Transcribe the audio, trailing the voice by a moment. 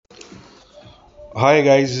Hi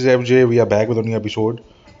guys, is F J, we are back with new episode.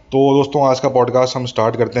 तो दोस्तों, आज का पॉडकास्ट हम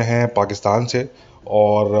स्टार्ट करते हैं पाकिस्तान से।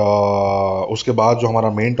 और उसके बाद जो हमारा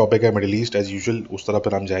मेन टॉपिक है मिडिल ईस्ट, एज यूजुअल उस तरफ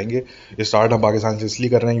पर हम जाएंगे। ये स्टार्ट हम पाकिस्तान से इसलिए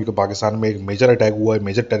कर रहे हैं क्योंकि पाकिस्तान में एक मेजर अटैक हुआ है,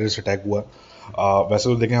 मेजर टेररिस्ट अटैक हुआ। वैसे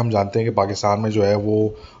तो देखें, हम जानते हैं कि पाकिस्तान में जो है वो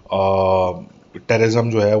टेररिज्म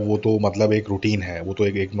जो है वो तो मतलब एक रूटीन है, वो तो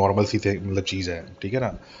एक नॉर्मल सी मतलब चीज़ है, ठीक है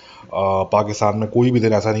ना। पाकिस्तान में कोई भी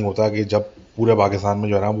दिन ऐसा नहीं होता कि जब पूरे पाकिस्तान में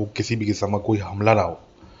जो है ना वो किसी भी किस्म का कोई हमला ना हो,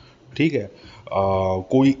 ठीक है।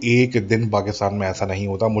 कोई एक दिन पाकिस्तान में ऐसा नहीं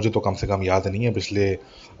होता, मुझे तो कम से कम याद नहीं है पिछले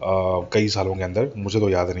कई सालों के अंदर, मुझे तो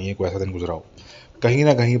याद नहीं है कोई ऐसा दिन गुजरा हो। कहीं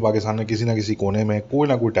ना कहीं पाकिस्तान में किसी ना किसी कोने में कोई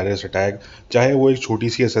ना कोई टेररिस्ट अटैक, चाहे वो एक छोटी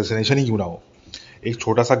सी असैसिनेशन ही क्यों ना हो, एक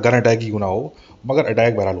छोटा सा गन अटैक ही क्यों ना हो, मगर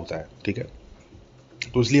अटैक बहरहाल होता है, ठीक है।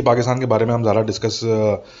 तो इसलिए पाकिस्तान के बारे में हम ज़्यादा डिस्कस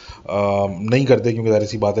नहीं करते, क्योंकि ज़ाहिर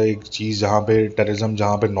सी बात है, एक चीज़ जहाँ पे टेररिज्म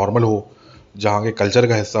जहाँ पे नॉर्मल हो, जहाँ के कल्चर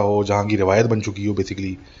का हिस्सा हो, जहाँ की रिवायत बन चुकी हो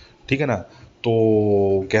बेसिकली, ठीक है ना। तो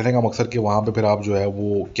कहने का मकसद कि वहाँ पे फिर आप जो है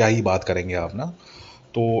वो क्या ही बात करेंगे आप ना।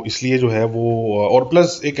 तो इसलिए जो है वो, और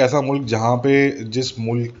प्लस एक ऐसा मुल्क जहाँ पे, जिस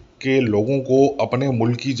मुल्क के लोगों को अपने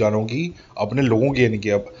मुल्क की जानों की, अपने लोगों की यानी कि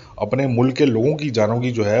अब अपने मुल्क के लोगों की जानों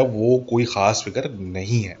की जो है वो कोई ख़ास फिक्र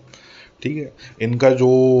नहीं है, ठीक है। इनका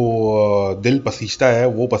जो दिल पसीजता है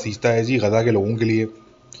वो पसीजता है जी गज़ा के लोगों के लिए,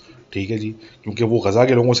 ठीक है जी। क्योंकि वो गज़ा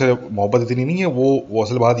के लोगों से मोहब्बत इतनी नहीं है, वो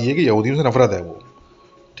असल बात ये है कि यहूदियों से नफरत है वो,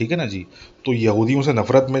 ठीक है ना जी। तो यहूदियों से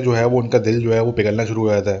नफरत में जो है वो उनका दिल जो है वो पिघलना शुरू हो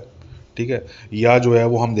जाता है, ठीक है। या जो है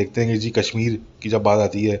वो हम देखते हैं कि जी कश्मीर की जब बात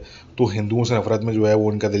आती है तो हिंदुओं से नफरत में जो है वो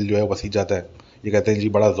उनका दिल जो है वो पसीज जाता है। ये कहते हैं जी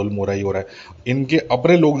बड़ा जुल्म हो रहा है, ये हो रहा है। इनके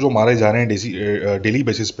अपने लोग जो मारे जा रहे हैं डेली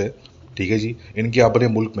बेसिस पे, ठीक है जी, इनके अपने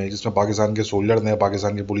मुल्क में, जिसमें पाकिस्तान के सोल्जर हैं,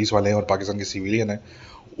 पाकिस्तान के पुलिस वाले हैं और पाकिस्तान के सिविलियन हैं,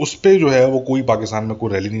 उस पर जो है वो कोई पाकिस्तान में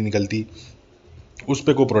कोई रैली नहीं निकलती, उस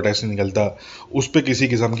पर कोई प्रोटेस्ट नहीं निकलता, उस पर किसी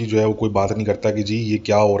किस्म की जो है वो कोई बात नहीं करता कि जी ये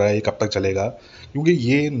क्या हो रहा है, ये कब तक चलेगा। क्योंकि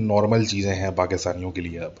ये नॉर्मल चीज़ें हैं पाकिस्तानियों के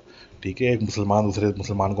लिए अब, ठीक है। एक मुसलमान दूसरे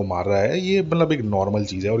मुसलमान को मार रहा है, ये मतलब एक नॉर्मल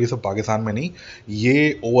चीज़ है। और ये सब पाकिस्तान में नहीं,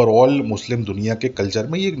 ये ओवरऑल मुस्लिम दुनिया के कल्चर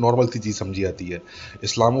में ये एक नॉर्मल सी चीज़ समझी जाती है।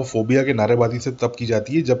 इस्लामोफोबिया के नारेबाजी से तब की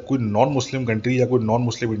जाती है जब कोई नॉन मुस्लिम कंट्री या कोई नॉन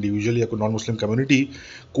मुस्लिम इंडिविजुअल या कोई नॉन मुस्लिम कम्युनिटी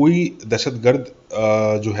कोई दहशतगर्द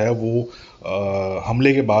जो है वो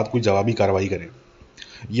हमले के बाद कोई जवाबी कार्रवाई करे,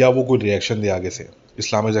 या वो कोई रिएक्शन दे आगे से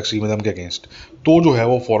इस्लामिक एक्सट्रीमिज्म के अगेंस्ट, तो जो है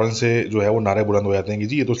वो फ़ौरन से जो है वो नारे बुलंद हो जाते हैं कि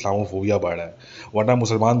जी ये तो इस्लामोफोबिया बढ़ रहा है। वरना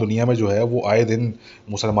मुसलमान दुनिया में जो है वो आए दिन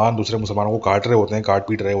मुसलमान दूसरे मुसलमानों को काट रहे होते हैं, काट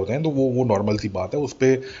पीट रहे होते हैं, तो वो नॉर्मल सी बात है, उस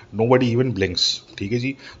पर नो बडी इवन ब्लिंक्स, ठीक है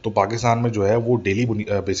जी। तो पाकिस्तान में जो है वो डेली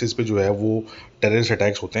बेसिस पे जो है वो टेररिस्ट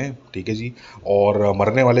अटैक्स होते हैं, ठीक है जी। और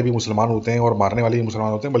मरने वाले भी मुसलमान होते हैं और मारने वाले भी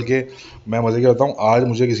मुसलमान होते हैं। बल्कि मैं मज़े की बताऊँ, आज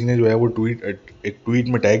मुझे किसी ने जो है वो एक ट्वीट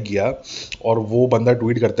में टैग किया, और वो बंदा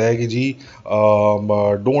ट्वीट करता है कि ji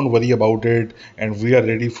don't worry about it and we are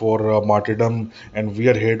ready for martyrdom and we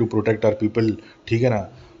are here to protect our people, ठीक है ना।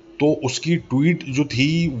 तो उसकी ट्वीट जो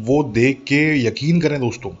थी वो देख के यकीन करें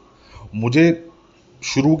दोस्तों, मुझे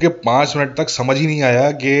शुरू के 5 मिनट तक समझ ही नहीं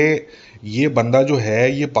आया कि ये बंदा जो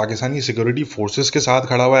है ये पाकिस्तानी सिक्योरिटी फोर्सेस के साथ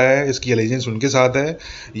खड़ा हुआ है, इसकी एलिजेंस उनके साथ है,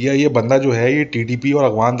 या ये बंदा जो है ये टीटीपी और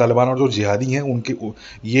अफगान तालिबान और जो जिहादी हैं उनके,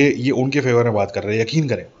 ये उनके फेवर में बात कर रहे हैं। यकीन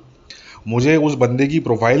करें, मुझे उस बंदे की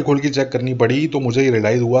प्रोफाइल खोल के चेक करनी पड़ी तो मुझे ये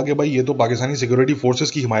रियलाइज़ हुआ कि भाई ये तो पाकिस्तानी सिक्योरिटी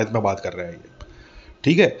फोर्सेस की हिमायत में बात कर रहे हैं ये,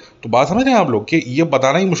 ठीक है। तो बात समझ रहे हैं आप लोग कि ये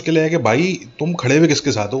बताना ही मुश्किल है कि भाई तुम खड़े हुए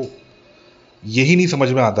किसके साथ हो, यही नहीं समझ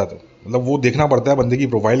में आता। तो मतलब वो देखना पड़ता है बंदे की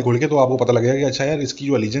प्रोफाइल खोल के, तो आपको पता लगेगा कि अच्छा यार इसकी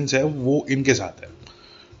जो एलिजेंस है वो इनके साथ है,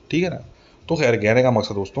 ठीक है ना। तो खैर, कहने का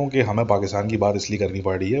मकसद दोस्तों कि हमें पाकिस्तान की बात इसलिए करनी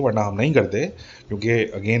पड़ रही है, वरना हम नहीं करते, क्योंकि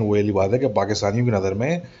अगेन वो वाली बात है कि पाकिस्तानियों की नज़र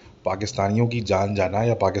में पाकिस्तानियों की जान जाना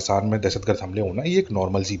या पाकिस्तान में दहशतगर्द हमले होना ये एक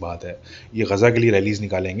नॉर्मल सी बात है। ये गज़ा के लिए रैलीज़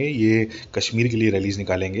निकालेंगे, ये कश्मीर के लिए रैलीज़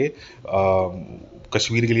निकालेंगे,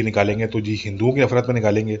 कश्मीर के लिए निकालेंगे तो जी हिंदुओं की नफरत में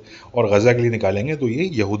निकालेंगे, और गज़ा के लिए निकालेंगे तो ये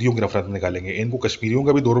यहूदियों की नफरत में निकालेंगे। इनको कश्मीरियों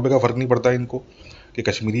का भी 2 रुपये का फ़र्क नहीं पड़ता इनको, कि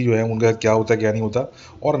कश्मीरी जो है उनका क्या होता है क्या नहीं होता,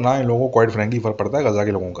 और ना इन लोगों को क्वाइट फ्रेंकली फ़र्क पड़ता है गज़ा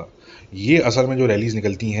के लोगों का। ये असल में जो रैलीज़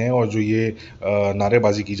निकलती हैं और जो ये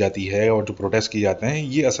नारेबाजी की जाती है और जो प्रोटेस्ट किए जाते हैं,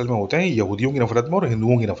 ये असल में होते हैं यहूदियों की नफरत में और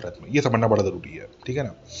हिंदुओं की नफरत में। ये समझना बड़ा ज़रूरी है, ठीक है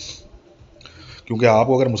ना। क्योंकि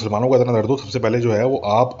आपको अगर मुसलमानों का इतना दर्द हो, सबसे पहले जो है वो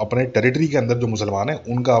आप अपने टेरिटरी के अंदर जो मुसलमान हैं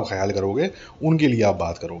उनका आप ख्याल करोगे, उनके लिए आप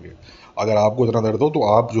बात करोगे। अगर आपको इतना दर्द हो तो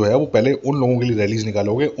आप जो है वो पहले उन लोगों के लिए रैलीज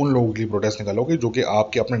निकालोगे, उन लोगों के लिए प्रोटेस्ट निकालोगे जो कि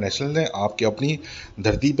आपके अपने नेशनल हैं, आपके अपनी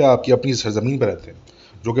धरती पे, आपकी अपनी सरजमीन पर रहते हैं,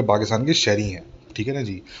 जो कि पाकिस्तान के शहरी हैं, ठीक है ना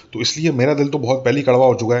जी। तो इसलिए मेरा दिल तो बहुत पहले ही कड़वा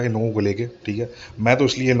हो चुका है इन लोगों को लेके, ठीक है। मैं तो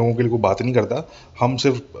इसलिए इन लोगों के लिए कोई बात नहीं करता। हम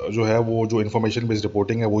सिर्फ जो है वो जो इन्फॉर्मेशन बेस्ड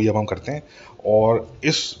रिपोर्टिंग है वही अब हम करते हैं। और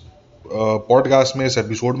इस पॉडकास्ट में, इस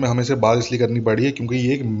एपिसोड में हमें से बात इसलिए करनी पड़ी है क्योंकि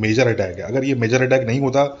ये एक मेजर अटैक है। अगर ये मेजर अटैक नहीं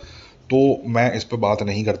होता तो मैं इस पर बात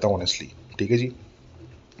नहीं करता ऑनेस्टली। ठीक है जी।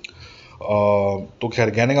 तो खैर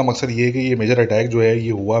कहने का मकसद ये है कि ये मेजर अटैक जो है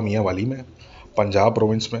ये हुआ मियाँ वाली में, पंजाब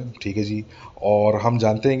प्रोविंस में। ठीक है जी। और हम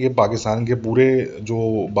जानते हैं कि पाकिस्तान के पूरे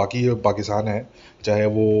जो बाकी पाकिस्तान है, चाहे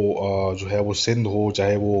वो जो है वो सिंध हो,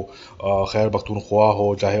 चाहे वो खैर पख्तूनख्वा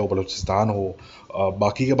हो, चाहे वो बलूचिस्तान हो,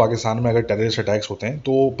 बाकी के पाकिस्तान में अगर टेररिस्ट अटैक्स होते हैं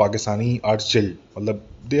तो पाकिस्तानी आर चिल, मतलब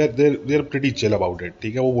they are pretty chill about it.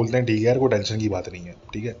 ठीक है, वो बोलते हैं ठीक है यार, कोई टेंशन की बात नहीं है।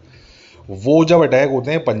 ठीक है। वो जब अटैक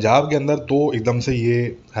होते हैं पंजाब के अंदर तो एकदम से ये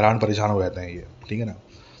हैरान परेशान हो जाते हैं ये। ठीक है ना।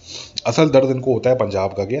 असल दर्द इनको होता है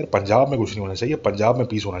पंजाब का कि यार पंजाब में कुछ नहीं होना चाहिए, पंजाब में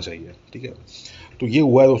पीस होना चाहिए। ठीक है। तो ये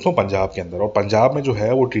हुआ है दोस्तों पंजाब के अंदर, और पंजाब में जो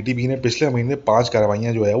है वो टीटीपी ने पिछले महीने 5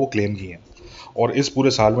 कार्रवाइयाँ जो है वो क्लेम की हैं। और इस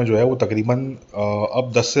पूरे साल में जो है वो तकरीबन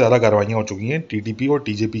अब 10 से ज़्यादा कार्रवाइयाँ हो चुकी हैं टीटीपी और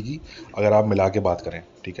टीजेपी की, अगर आप मिला के बात करें।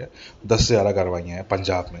 ठीक है। 10 से ज़्यादा कार्रवाइयाँ हैं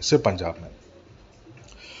पंजाब में, सिर्फ पंजाब में।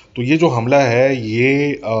 तो ये जो हमला है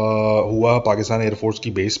ये हुआ पाकिस्तान एयरफोर्स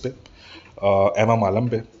की बेस पे, एम एम आलम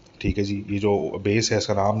पे। ठीक है जी। ये जो बेस है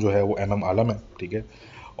इसका नाम जो है वो एम एम आलम है। ठीक है।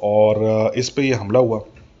 और इस पे ये हमला हुआ,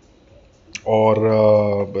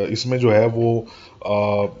 और इसमें जो है वो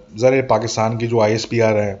ज़रा पाकिस्तान की जो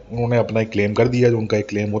आईएसपीआर है उन्होंने अपना एक क्लेम कर दिया, जो उनका एक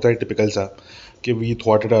क्लेम होता है टिपिकल सा, कि वी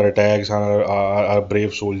थ्वाटेड our attacks our brave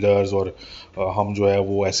soldiers, और हम जो है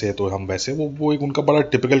वो ऐसे तो हम वैसे, वो एक उनका बड़ा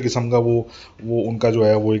टिपिकल किस्म का वो उनका जो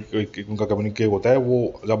है वो एक उनका कम्युनिके होता है।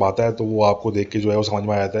 वो जब आता है तो वो आपको देख के जो है वो समझ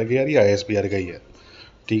में आ जाता है कि यार ये आईएसपीआर का ही है।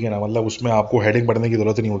 ठीक है ना। मतलब उसमें आपको हेडिंग पढ़ने की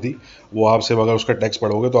जरूरत नहीं होती, वो आप सिर्फ अगर उसका टेक्स्ट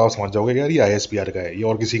पढ़ोगे तो आप समझ जाओगे कि यार ये आईएसपीआर का है, ये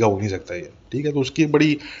और किसी का हो नहीं सकता ये। ठीक है। तो उसकी एक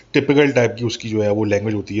बड़ी टिपिकल टाइप की उसकी जो है वो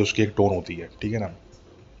लैंग्वेज होती है, उसकी एक टोन होती है। ठीक है ना।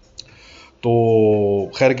 तो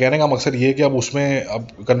खैर कहने का मकसद ये है कि अब उसमें अब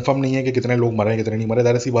कंफर्म नहीं है कि कितने लोग मरे कितने नहीं मरे,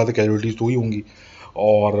 ज़ाहिर सी बात है कैजुअलिटीज़ तो ही होंगी।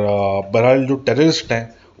 और बहरहाल जो टेररिस्ट हैं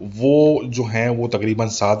वो जो हैं वो तकरीबन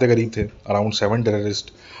 7 के करीब थे, अराउंड 7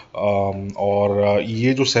 टेररिस्ट। और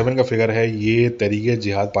ये जो 7 का फिगर है ये तहरीक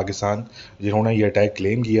जिहाद पाकिस्तान जिन्होंने ये अटैक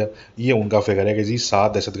क्लेम किया, ये उनका फिगर है कि जी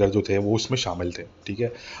 7 दहशतगर्द जो थे वो इसमें शामिल थे। ठीक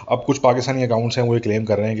है। अब कुछ पाकिस्तानी अकाउंट्स हैं वो ये क्लेम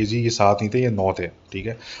कर रहे हैं कि जी ये 7 नहीं थे, ये 9 थे। ठीक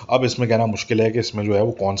है। अब इसमें कहना मुश्किल है कि इसमें जो है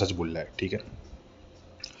वो कौन सच बोल रहा है। ठीक है।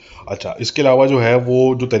 अच्छा, इसके अलावा जो है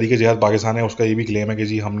वो जो तरीके जिहाद पाकिस्तान है उसका ये भी क्लेम है कि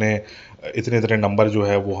जी हमने इतने इतने नंबर जो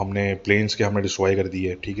है वो हमने प्लेन्स के हमने डिस्ट्रॉय कर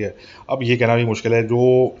दिए। ठीक है। अब ये कहना भी मुश्किल है,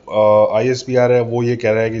 जो आई एस पी आर है वो ये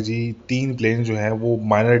कह रहा है कि जी 3 प्लेन जो हैं वो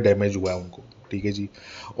माइनर डैमेज हुआ है उनको। ठीक है जी।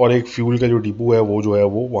 और एक फ्यूल का जो डिपो है वो जो है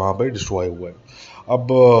वो वहाँ पे डिस्ट्रॉय हुआ है।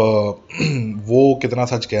 अब वो कितना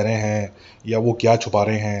सच कह रहे हैं या वो क्या छुपा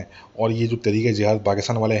रहे हैं, और ये जो तरीके जिहाद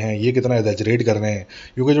पाकिस्तान वाले हैं ये कितना एग्जैजरेट कर रहे हैं,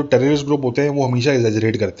 क्योंकि जो टेररिस्ट ग्रुप होते हैं वो हमेशा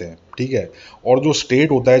एग्जैजरेट करते हैं। ठीक है। और जो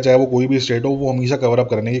स्टेट होता है, चाहे वो कोई भी स्टेट हो, वो हमेशा कवर अप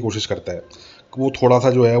करने की कोशिश करता है, वो थोड़ा सा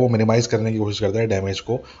जो है वो मिनिमाइज करने की कोशिश करता है डैमेज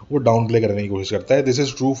को, वो डाउन प्ले करने की कोशिश करता है। This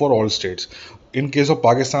is true for all states. In case of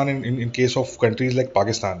Pakistan, in case of countries like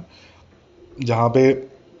Pakistan, जहाँ पे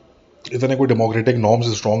इतने कोई डेमोक्रेटिक नॉर्म्स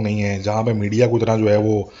स्ट्रॉन्ग नहीं है, जहाँ पे मीडिया को इतना जो है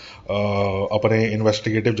वो अपने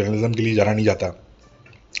इन्वेस्टिगेटिव जर्नलिज्म के लिए जाना नहीं जाता,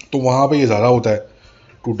 तो वहाँ पे ये ज़्यादा होता है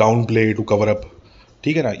to downplay, to cover up.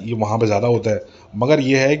 ठीक है ना, ये वहाँ पे ज़्यादा होता है। मगर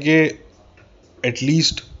ये है कि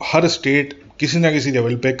एटलीस्ट हर स्टेट किसी ना किसी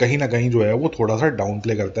लेवल पे कहीं ना कहीं जो है वो थोड़ा सा डाउन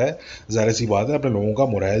प्ले करता है। ज़ाहिर सी बात है, अपने लोगों का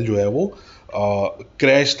मोराइल जो है वो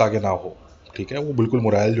क्रैश ताकि ना हो। ठीक है। वो बिल्कुल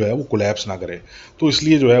मोराइल जो है वो कोलैप्स ना करे, तो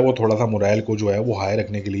इसलिए जो है वो थोड़ा सा मोराइल को जो है वो हाई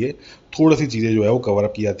रखने के लिए थोड़ी सी चीज़ें जो है वो कवर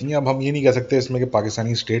अप की जाती हैं। अब हम ये नहीं कह सकते इसमें कि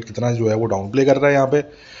पाकिस्तानी स्टेट कितना जो है वो डाउन प्ले कर रहा है यहाँ पे,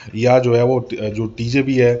 या जो है वो जो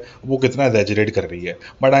टीजेपी है वो कितना एग्जैजरेट कर रही है।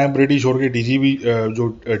 But I am pretty sure कि टीजीपी जो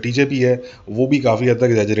टीजेपी है वो भी काफ़ी हद तक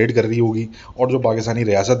एग्जैजरेट कर रही होगी, और जो पाकिस्तानी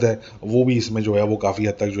रियासत है वो भी इसमें जो है वो काफ़ी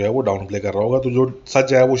हद तक जो है वो डाउन प्ले कर रहा होगा। तो जो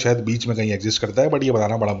सच है वो शायद बीच में कहीं एग्जिस्ट करता है, बट ये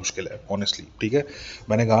बताना बड़ा मुश्किल है ऑनेस्टली। ठीक है।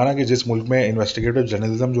 मैंने कहा ना कि जिस मुल्क में इन्वेस्टिगेटिव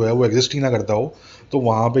जर्नलिज्म जो है वो एग्जिस्ट ही ना करता हो, तो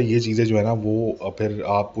वहाँ पे ये चीज़ें जो है ना वो फिर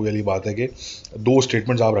आपको वाली बात है कि 2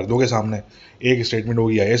 स्टेटमेंट्स आप रख दोगे सामने, एक स्टेटमेंट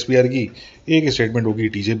होगी आईएसपीआर की, एक स्टेटमेंट होगी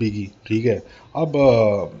टीजेपी की। ठीक है। अब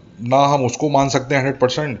ना हम उसको मान सकते हैं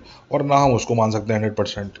 100%, और ना हम उसको मान सकते हैं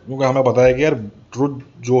 100%, क्योंकि हमें पता है कि यार ट्रुथ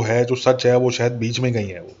जो है, जो सच है, वो शायद बीच में कहीं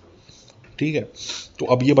है वो। ठीक है। तो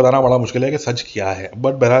अब ये बताना बड़ा मुश्किल है कि सच क्या है,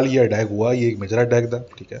 बट बहरहाल ये अटैक हुआ, ये एक मेजर अटैक था।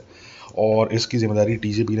 ठीक है। और इसकी जिम्मेदारी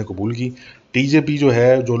टीजेपी ने कबूल की। टीजेपी जो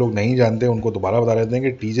है, जो लोग नहीं जानते उनको दोबारा बता देते हैं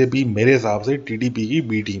कि टीजेपी मेरे हिसाब से टीटीपी की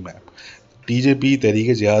बी टीम है। टीजेपी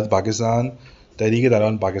तहरीक जिहाद पाकिस्तान, तहरीक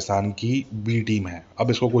तालिबान पाकिस्तान की बी टीम है।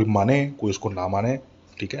 अब इसको कोई माने कोई इसको ना माने,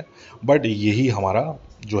 ठीक है, बट यही हमारा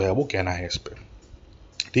जो है वो कहना है इस पर।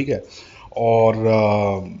 ठीक है।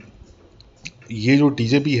 और ये जो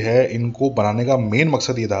टीजेपी है इनको बनाने का मेन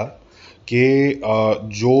मकसद ये था कि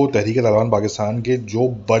जो तहरीक तालिबान पाकिस्तान के जो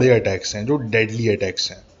बड़े अटैक्स हैं, जो डेडली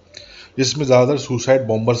अटैक्स हैं, जिसमें ज़्यादातर सुसाइड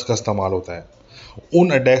बॉम्बर्स का इस्तेमाल होता है, उन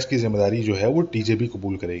अटैक्स की जिम्मेदारी जो है वो टीजेपी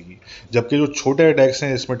कबूल करेगी। जबकि जो छोटे अटैक्स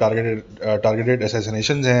हैं, इसमें टारगेटेड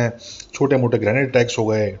असैसिनेशन हैं, छोटे मोटे ग्रेनेड अटैक्स हो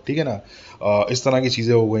गए, ठीक है ना, इस तरह की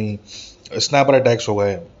चीज़ें हो गई, स्नैपर अटैक्स हो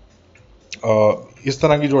गए, इस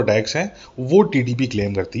तरह की जो अटैक्स हैं वो टीटीपी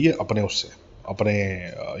क्लेम करती है अपने उससे, अपने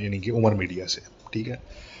यानी कि उमर मीडिया से, ठीक है।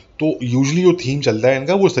 तो यूजली जो थीम चलता है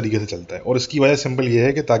इनका वो इस तरीके से चलता है, और इसकी वजह सिंपल ये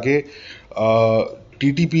है कि ताकि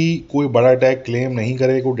टीटीपी कोई बड़ा अटैक क्लेम नहीं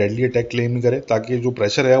करे, कोई डेडली अटैक क्लेम नहीं करे, ताकि जो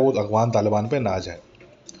प्रेशर है वो अफगान तालिबान पे ना जाए,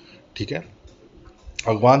 ठीक है।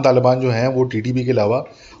 अफगान तालिबान जो हैं वो टीटीपी के अलावा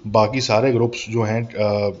बाकी सारे ग्रुप्स जो हैं,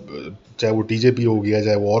 चाहे वो टीजेपी हो गया,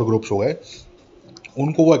 चाहे वो और ग्रुप्स हो गए,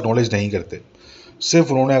 उनको वो एक्नॉलेज नहीं करते।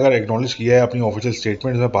 सिर्फ उन्होंने अगर एक्नॉलेज किया है अपनी ऑफिशियल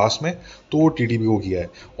स्टेटमेंट में पास में, तो वो टीटीपी को किया है।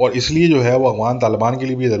 और इसलिए जो है वो अफगान तालिबान के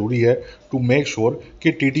लिए भी ज़रूरी है टू मेक श्योर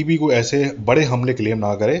कि टीटीपी को ऐसे बड़े हमले क्लेम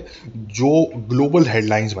ना करे जो ग्लोबल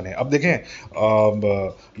हेडलाइंस बने। अब देखें,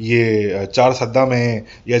 ये चार सद्दा में,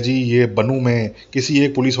 या जी ये बनू में किसी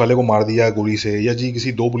एक पुलिस वाले को मार दिया है गोली से, या जी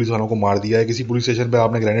किसी दो पुलिस वालों को मार दिया है, किसी पुलिस स्टेशन पर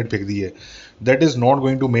आपने ग्रेनेड फेंक दी है, that is not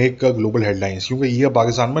going to make global headlines, क्योंकि ये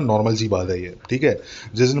पाकिस्तान में नॉर्मल सी बात है ये, ठीक है।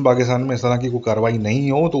 जिस दिन पाकिस्तान में इस तरह की कोई कार्रवाई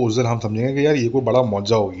नहीं हो, तो उस दिन हम समझेंगे कि यार ये कोई बड़ा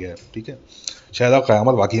मुआवजा हो गया है, ठीक है, शायद अब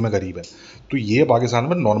क़यामत वाकई में करीब है। तो ये पाकिस्तान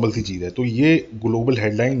में नॉर्मल सी चीज़ है, तो ये ग्लोबल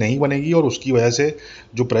हेडलाइन नहीं बनेगी, और उसकी वजह से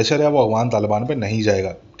जो प्रेशर है वो अफगान तालिबान पे नहीं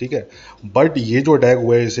जाएगा, ठीक है। बट ये जो अटैक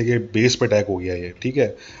हुआ है, जैसे कि बेस पे अटैक हो गया ये, ठीक है,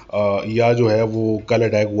 या जो है वो कल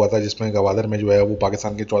अटैक हुआ था जिसमें गवादर में जो है वो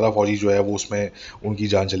पाकिस्तान के 14 फौजी जो है वो उसमें उनकी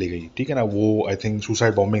जान चली गई, ठीक है ना, वो आई थिंक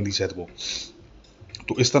सुसाइड बॉम्बिंग थी शायद वो।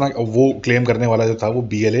 तो इस तरह वो क्लेम करने वाला जो था वो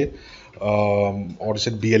बीएलए और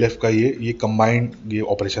शायद बीएलएफ का ये कंबाइंड ये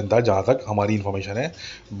ऑपरेशन था, जहाँ तक हमारी इन्फॉर्मेशन है।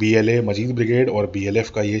 बीएलए मजीद ब्रिगेड और बीएलएफ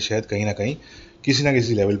का ये शायद कहीं ना कहीं किसी ना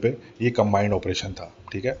किसी लेवल पे ये कंबाइंड ऑपरेशन था,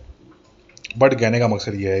 ठीक है। बट कहने का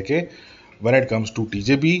मकसद ये है कि व्हेन इट कम्स टू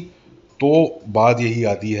टीजेपी, तो बात यही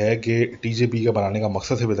आती है कि टीजेपी का बनाने का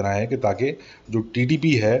मकसद सिर्फ इतना है कि ताकि जो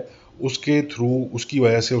टीटीपी है उसके थ्रू, उसकी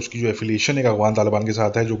वजह से उसकी जो एफिलिएशन एक अफगान तालिबान के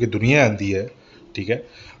साथ है जो कि दुनिया आती है, ठीक है,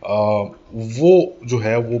 वो जो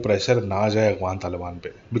है वो प्रेशर ना जाए अफगान तालिबान पे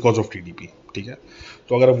बिकॉज ऑफ टीटीपी, ठीक है।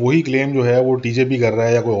 तो अगर वही क्लेम जो है वो टीजेपी कर रहा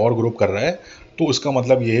है या कोई और ग्रुप कर रहा है, तो इसका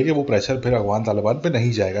मतलब ये है कि वो प्रेशर फिर अफगान तालिबान पे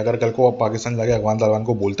नहीं जाएगा। अगर कल को पाकिस्तान जाके अफगान तालिबान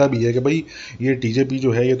को बोलता भी है कि भाई ये टीजेपी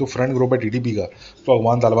जो है ये तो फ्रंट ग्रुप है टीटीपी का, तो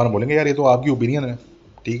अफगान तालिबान बोलेंगे यार ये तो आपकी ओपिनियन है,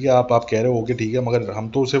 ठीक है, आप कह रहे हो कि ठीक है, मगर हम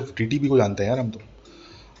तो सिर्फ टीटीपी को जानते हैं यार, हम तो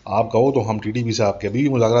आप कहो तो हम टीटीपी से आपके अभी भी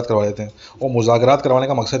मुज़ाकरात करवा देते हैं। और मुज़ाकरात करवाने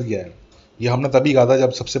का मकसद क्या है, ये हमने तभी कहा था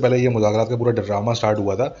जब सबसे पहले ये मुज़ाकरात का पूरा ड्रामा स्टार्ट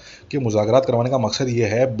हुआ था, कि मुज़ाकरात करवाने का मकसद ये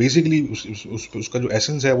है बेसिकली उसका जो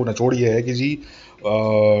एसेंस है वो निचोड़ ये है कि जी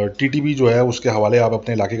टीटीपी जो है उसके हवाले आप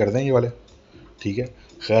अपने इलाके कर दें ये वाले, ठीक है,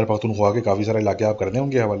 खैर पख्तूनख्वा के काफ़ी सारे इलाके आप कर दें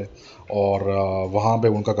उनके हवाले, और वहाँ पे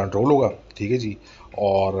उनका कंट्रोल होगा, ठीक है जी,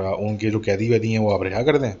 और उनके जो कैदी वैदी हैं वो आप रिहा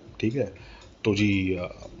कर दें, ठीक है। तो जी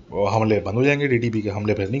हमले बंद हो जाएंगे, टीटीपी के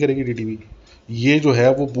हमले फिर नहीं करेगी टीटीपी। ये जो है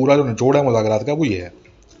वो पूरा जो निचोड़ है मुज़ाकरात का वो ये है,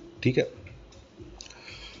 ठीक है।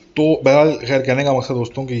 तो बहरहाल खैर कहने का मकसद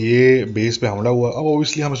दोस्तों कि ये बेस पे हमला हुआ। अब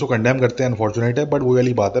ओबियसली हम इसको कंडेम करते हैं, अनफॉर्चुनेट है, बट वो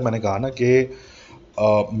वाली बात है, मैंने कहा ना कि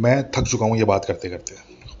मैं थक चुका हूँ ये बात करते करते,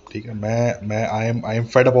 ठीक है। मैं I am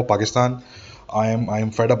fed up of Pakistan, I am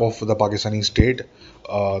fed up of the Pakistani state,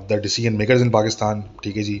 the decision makers in Pakistan,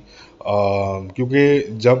 ठीक है जी।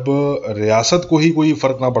 क्योंकि जब रियासत को ही कोई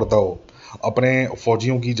फ़र्क ना पड़ता हो अपने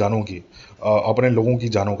फ़ौजियों की जानों की, अपने लोगों की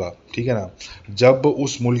जानों का, ठीक है ना, जब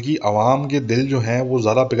उस मुल्क की आवाम के दिल जो हैं वो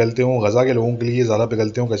ज़्यादा पिघलते हों, गज़ा के लोगों के लिए ज़्यादा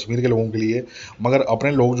पिघलते हों, कश्मीर के लोगों के लिए, मगर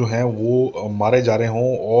अपने लोग जो हैं वो मारे जा रहे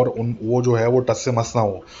हों, और वो जो है वो टस से मस ना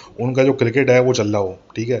हो, उनका जो क्रिकेट है वो चल रहा हो,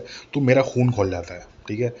 ठीक है, तो मेरा खून खौल जाता है,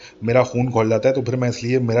 ठीक है, मेरा खून खौल जाता है। तो फिर मैं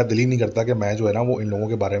इसलिए मेरा दिल ही नहीं करता कि मैं जो है ना वो इन लोगों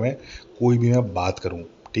के बारे में कोई भी मैं बात करूँ,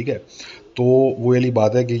 ठीक है। तो वो वाली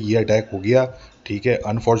बात है कि ये अटैक हो गया, ठीक है,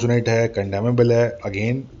 अनफॉर्चुनेट है, कंडेमेबल है,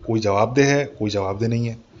 अगेन कोई जवाबदेह है, कोई जवाबदेह नहीं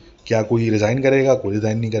है। क्या कोई रिज़ाइन करेगा, कोई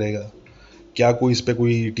रिज़ाइन नहीं करेगा। क्या कोई इस पे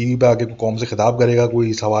कोई टीवी पे आके कौम से खिताब करेगा,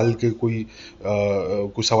 कोई सवाल के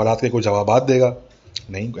कुछ सवालात के कोई जवाबात देगा,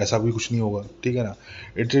 नहीं, ऐसा भी कुछ नहीं होगा, ठीक है ना।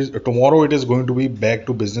 It is tomorrow it is going to be back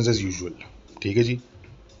to business as usual, ठीक है जी।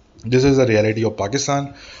 This is the reality of Pakistan,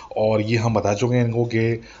 और ये हम बता चुके हैं इनको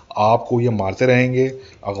कि आपको ये मारते रहेंगे।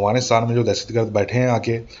 अफ़गानिस्तान में जो दहशतगर्द बैठे हैं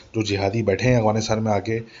आके, जो जिहादी बैठे हैं अफ़गानिस्तान में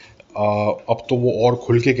आके, अब तो वो और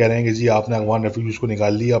खुल के कह रहे हैं कि जी आपने अफ़गान रेफ्यूजीज़ को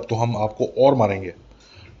निकाल लिया, अब तो हम आपको और मारेंगे,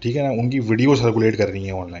 ठीक है ना। उनकी वीडियो सर्कुलेट कर रही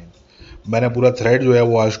हैं ऑनलाइन, मैंने पूरा थ्रेड जो है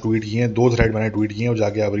वो आज ट्वीट किए हैं, 2 थ्रेड मैंने ट्वीट किए हैं, और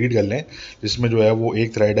जाके आप रीड कर लें। जिसमें जो है वो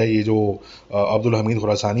एक थ्रेड है, ये जो अब्दुल हमीद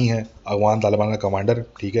खुरासानी है, अफगान तालिबान का कमांडर,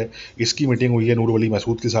 ठीक है, इसकी मीटिंग हुई है नूर वली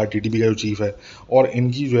मसूद के साथ, टीटीपी का जो चीफ है, और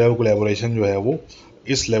इनकी जो है वो कोलैबोरेशन जो है वो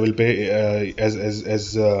इस लेवल पे as as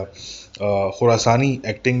as Khurasani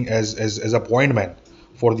acting as as as a point man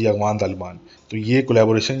for the Afghan Taliban. तो ये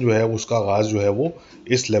कोलैबोरेशन जो है उसका आगाज़ जो है वो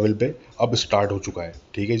इस लेवल पे अब स्टार्ट हो चुका है,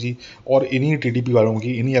 ठीक है जी। और इन्हीं टीटीपी वालों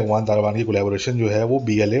की, इन्हीं अफगान तालिबान की कोलैबोरेशन जो है वो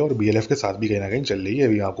बीएलए और बीएलएफ के साथ भी कहीं ना कहीं चल रही है,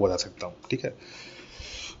 अभी मैं आपको बता सकता हूँ, ठीक है।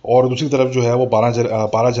 और दूसरी तरफ जो है वो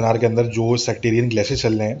पारा चनार के अंदर जो सेक्टेरियन क्लैशेस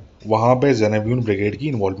चल रहे हैं, वहाँ पे ज़ैनबीन ब्रिगेड की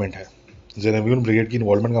इन्वॉल्वमेंट है। ज़ैनबीन ब्रिगेड की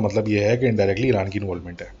इन्वॉल्वमेंट का मतलब ये है कि इनडायरेक्टली ईरान की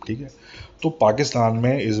इन्वॉल्वमेंट है, ठीक है। तो पाकिस्तान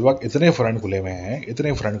में इस वक्त इतने फ्रंट खुले हुए हैं,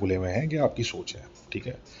 इतने फ्रंट खुले हुए हैं कि आपकी सोच है, ठीक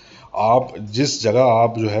है। आप जिस जगह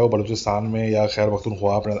आप जो है वो बलूचिस्तान में या खैर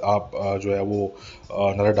पख्तूनख्वा आप जो है वो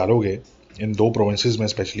नज़र डालोगे, इन 2 प्रोविंसेस में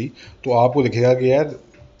स्पेशली, तो आपको दिखेगा कि यार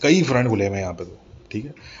कई फ्रंट खुले हुए हैं यहाँ पे, तो ठीक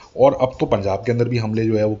है। और अब तो पंजाब के अंदर भी हमले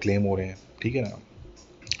जो है वो क्लेम हो रहे हैं, ठीक है ना।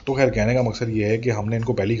 तो खैर कहने का मकसद ये है कि हमने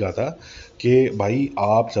इनको पहले ही कहा था कि भाई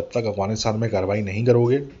आप जब तक अफगानिस्तान में कार्रवाई नहीं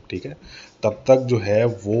करोगे, ठीक है, तब तक जो है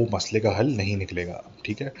वो मसले का हल नहीं निकलेगा,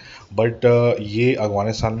 ठीक है। बट ये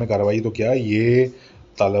अफगानिस्तान में कार्रवाई तो क्या, ये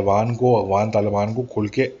अफगान तालिबान को खुल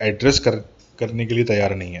के एड्रेस करने के लिए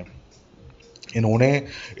तैयार नहीं है। इन्होंने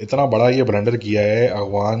इतना बड़ा ये ब्लंडर किया है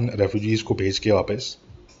अफगान रेफ्यूजीज़ को भेज के वापस।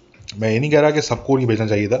 मैं ये नहीं कह रहा कि सबको नहीं भेजना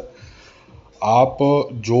चाहिए था। आप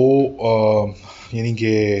जो यानी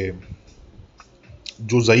कि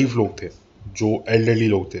जो ज़ईफ़ लोग थे, जो एल्डरली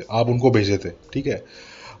लोग थे, आप उनको भेजे थे, ठीक है।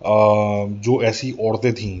 जो ऐसी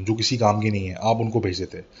औरतें थीं जो किसी काम की नहीं है, आप उनको भेजे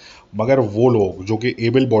थे। मगर वो लोग जो कि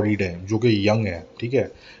एबल बॉडीड हैं, जो कि यंग हैं, ठीक है,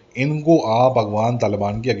 इनको आप अफगान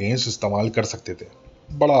तालिबान के अगेंस्ट इस्तेमाल कर सकते थे।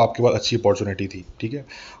 बड़ा आपके पास अच्छी अपॉर्चुनिटी थी, ठीक है।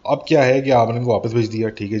 अब क्या है कि आपने इनको वापस भेज दिया,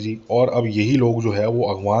 ठीक है जी, और अब यही लोग जो है वो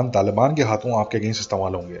अफगान तालिबान के हाथों आपके अगेंस्ट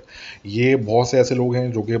इस्तेमाल होंगे। ये बहुत से ऐसे लोग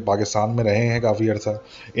हैं जो कि पाकिस्तान में रहे हैं काफ़ी अर्सा,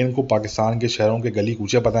 इनको पाकिस्तान के शहरों के गली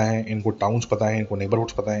कूचे पता हैं, इनको टाउन्स पता हैं, इनको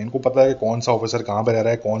नेबरहुड्स पता हैं, इनको पता है कि कौन सा ऑफिसर कहाँ पर रह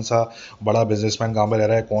रहा है, कौन सा बड़ा बिजनेसमैन कहाँ पर रह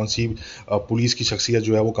रहा है, कौन सी पुलिस की शख्सियत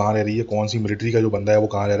जो है वो कहाँ रह रही है, कौन सी मिलिट्री का जो बंदा है वो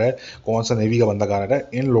कहाँ रह रहा है, कौन सा नेवी का बंदा कहाँ रह रहा है।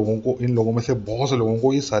 इन लोगों में से बहुत से लोगों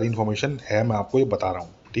को ये सारी इन्फॉर्मेशन है, मैं आपको ये बता रहा हूँ,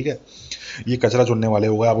 ठीक है। ये कचरा चुनने वाले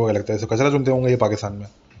हो गए, आपको क्या लगता है कचरा चुनते होंगे ये पाकिस्तान में?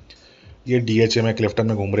 ये डीएचए में क्लिफ्टन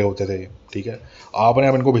में घूम रहे होते थे, ठीक है। आपने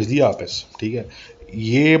अब इनको भेज दिया वापस, ठीक है।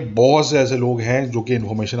 ये बहुत से ऐसे लोग हैं जो कि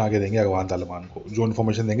इन्फॉर्मेशन आगे देंगे अफगान तालिबान को, जो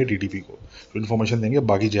इन्फॉर्मेशन देंगे टीटीपी को, जो इन्फॉर्मेशन देंगे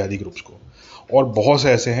बाकी जिहादी ग्रुप्स को। और बहुत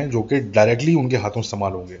से ऐसे हैं जो कि डायरेक्टली उनके हाथों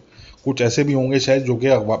इस्तेमाल होंगे। कुछ ऐसे भी होंगे शायद जो कि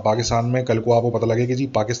पाकिस्तान में कल को आपको पता लगे कि जी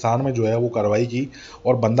पाकिस्तान में जो है वो कार्रवाई की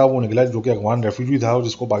और बंदा वो निकला जो कि अफगान रेफ्यूजी था और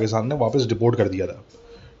जिसको पाकिस्तान ने वापस डिपोर्ट कर दिया था,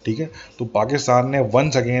 ठीक है। तो पाकिस्तान ने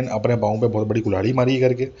वंस अगेन अपने पाँव पे बहुत बड़ी कुल्हाड़ी मारी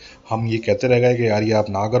करके। हम ये कहते रह गए कि यार ये आप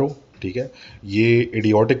ना करो, ठीक है, ये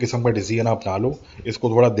इडियोटिक किस्म का डिसीजन आप ना लो, इसको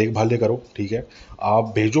थोड़ा देखभाल करो, ठीक है।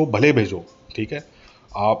 आप भेजो, भले भेजो, ठीक है।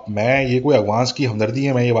 आप, मैं ये कोई अफगान्स की हमदर्दी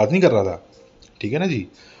है, मैं ये बात नहीं कर रहा था, ठीक है ना जी।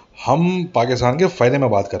 हम पाकिस्तान के फ़ायदे में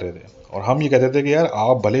बात कर रहे थे और हम ये कहते थे कि यार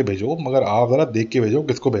आप भले भेजो, मगर आप ज़रा देख के भेजो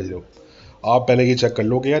किसको भेज रहे हो। आप पहले ये चेक कर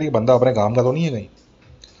लो कि यार ये बंदा अपने काम का तो नहीं है, कहीं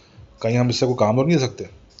कहीं हम इससे कोई काम तो नहीं दे सकते।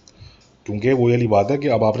 क्योंकि वो वाली बात है कि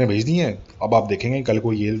अब आपने भेज दी है, अब आप देखेंगे कल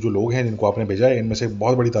को ये जो लोग हैं जिनको आपने भेजा है, इनमें से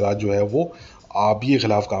बहुत बड़ी तादाद जो है वो आप ही के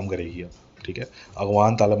खिलाफ काम करेगी अब, ठीक है।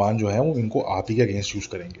 अफगान तालिबान जो है वो इनको आप ही के अगेंस्ट यूज़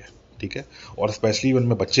करेंगे, ठीक है। और स्पेशली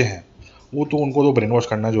उनमें बच्चे हैं, वो तो उनको तो ब्रेन वॉश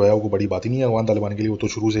करना जो है वो कोई बड़ी बात ही नहीं है अफगान तालिबान के लिए, वो तो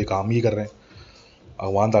शुरू से ही काम ही कर रहे हैं।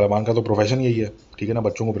 अफगान तालिबान का तो प्रोफेशन यही है, ठीक है ना,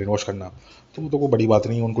 बच्चों को ब्रेन वॉश करना। तो वो तो कोई बड़ी बात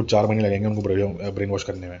नहीं है, उनको 4 महीने लगेंगे उनको ब्रेन वॉश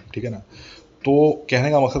करने में, ठीक है ना। तो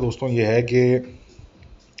कहने का मकसद दोस्तों ये है कि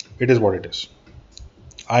it is what it is,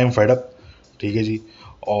 I am fed up, ठीक है जी।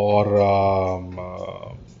 और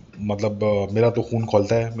मतलब मेरा तो खून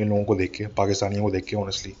खौलता है इन लोगों को देख के, पाकिस्तानियों को देख के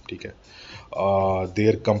ऑनेस्टली, ठीक है।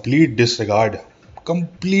 There complete disregard,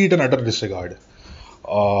 complete and utter disregard,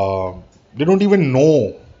 they don't even know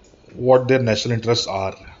what there national interest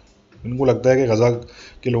are. इनको लगता है कि गज़ा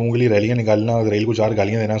के लोगों के लिए रैलियाँ निकालना, इसराइल को 4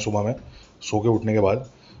 गालियाँ देना सुबह में सो के उठने के बाद,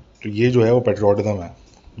 तो ये जो है वो पेट्रियोटिज्म है।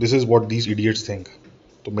 This is what these idiots think.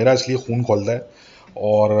 तो मेरा इसलिए खून खोलता है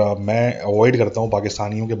और मैं अवॉइड करता हूँ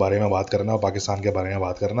पाकिस्तानियों के बारे में बात करना, पाकिस्तान के बारे में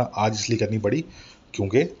बात करना। आज इसलिए करनी पड़ी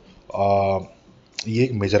क्योंकि ये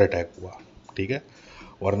एक मेजर अटैक हुआ, ठीक है।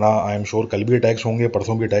 वरना आई एम श्योर कल भी अटैक्स होंगे,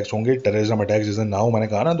 परसों भी अटैक्स होंगे। टेररिज्म अटैक्स जिस दिन ना हो, मैंने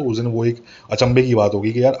कहा ना, तो उस दिन वो एक अचंभे की बात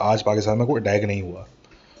होगी कि यार आज पाकिस्तान में कोई अटैक नहीं हुआ।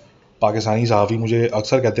 पाकिस्तानी सहाफ़ी मुझे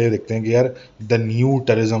अक्सर कहते हैं, दिखते हैं कि यार द न्यू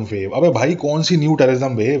टेररिज्म वेव। अबे भाई कौन सी न्यू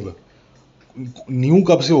टेररिज्म वेव? न्यू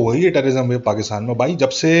कब से हो गई ये टेररिज्म वेव पाकिस्तान में? भाई जब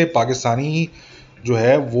से पाकिस्तानी जो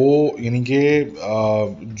है वो यानी कि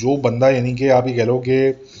जो बंदा यानी कि आप ये कह लो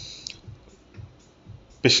कि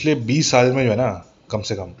पिछले 20 साल में जो है ना, कम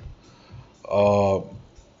से कम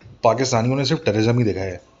पाकिस्तानियों ने सिर्फ टेररिज्म ही देखा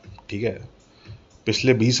है, ठीक है।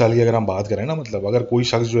 पिछले 20 साल की अगर हम बात करें ना, मतलब अगर कोई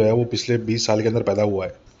शख्स जो है वो पिछले 20 साल के अंदर पैदा हुआ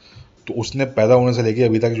है, तो उसने पैदा होने से लेके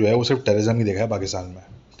अभी तक जो है वो सिर्फ टेररिज्म ही देखा है पाकिस्तान में,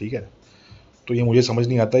 ठीक है। तो ये मुझे समझ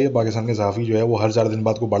नहीं आता, ये पाकिस्तान के सहाफ़ी जो है वो हर 4 दिन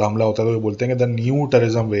बाद को बड़ा हमला होता है तो ये बोलते हैं कि the new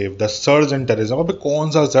terrorism wave, the surge in terrorism. अबे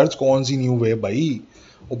कौन सा सर्ज, कौन सी न्यू वेव भाई?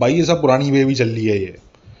 ओ भाई ये सब पुरानी वेव ही चल रही है ये,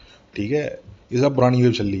 ठीक है। ये सब पुरानी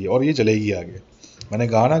वेव चल रही है और ये चलेगी आगे। मैंने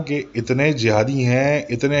कहा ना कि इतने जिहादी हैं,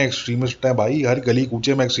 इतने एक्सट्रीमिस्ट हैं भाई, हर गली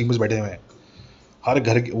कूचे में एक्सट्रीमिस्ट बैठे हुए हैं। हर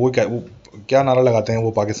घर वो क्या नारा लगाते हैं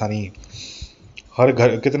वो पाकिस्तानी, हर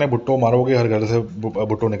घर कितने भुट्टो मारोगे हर घर से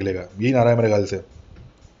भुट्टो निकलेगा, यही नारा है मेरे ख्याल से,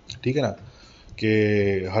 ठीक है ना।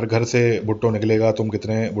 कि हर घर से भुट्टो निकलेगा, तुम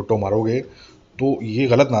कितने भुट्टो मारोगे। तो ये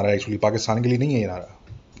गलत नारा है एक्चुअली, पाकिस्तान के लिए नहीं है ये नारा।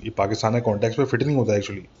 ये पाकिस्तान के कॉन्टेक्स्ट में फिट नहीं होता है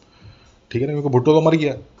एक्चुअली, ठीक है ना, क्योंकि भुट्टो तो मर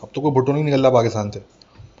गया, अब तो कोई भुट्टो नहीं निकल रहा पाकिस्तान से,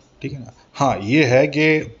 ठीक है ना। हाँ ये है कि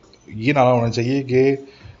ये नारा होना चाहिए कि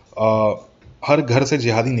हर घर से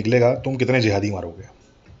जिहादी निकलेगा, तुम कितने जिहादी मारोगे,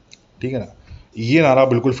 ठीक है ना। ये नारा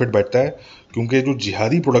बिल्कुल फिट बैठता है, क्योंकि जो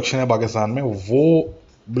जिहादी प्रोडक्शन है पाकिस्तान में वो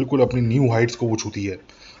बिल्कुल अपनी न्यू हाइट्स को वो छूती है।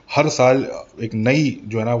 हर साल एक नई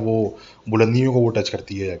जो है ना वो बुलंदियों को वो टच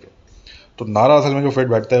करती है जाके। तो नारा असल में जो फिट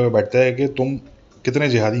बैठता है वो बैठता है कि तुम कितने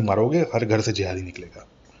जिहादी मारोगे, हर घर से जिहादी निकलेगा,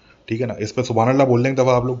 ठीक है ना। इस पर सुबहान अल्लाह बोल दें एक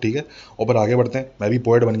दफ़ा आप लोग, ठीक है। और फिर आगे बढ़ते हैं। मैं भी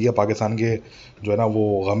पोएट बन गया पाकिस्तान के जो है ना वो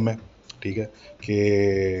गम में, ठीक है, कि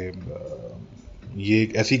ये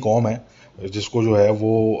एक ऐसी कौम है जिसको जो है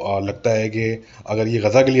वो लगता है कि अगर ये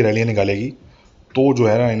गज़ा के लिए रैलियाँ निकालेगी तो जो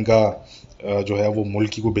है ना इनका जो है वो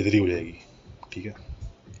मुल्क की कोई बेदरी हो जाएगी, ठीक है।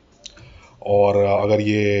 और अगर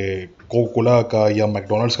ये कोका कोला का या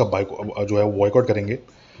मैकडोनल्ड्स का जो है वो बॉयकॉट करेंगे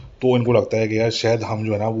तो इनको लगता है कि यार शायद हम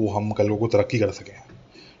जो है ना वो हम कल को तरक्की कर सकें।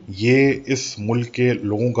 ये इस मुल्क के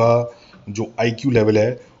लोगों का जो आईक्यू लेवल है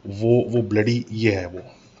वो ब्लडी ये है वो,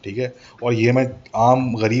 ठीक है। और ये मैं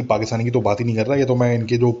आम गरीब पाकिस्तानी की तो बात ही नहीं कर रहा, ये तो मैं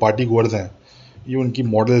इनके जो पार्टी गोअर्स हैं, ये उनकी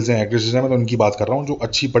मॉडल्स हैं, एक्ट्रेसेस हैं, मैं तो उनकी बात कर रहा हूँ जो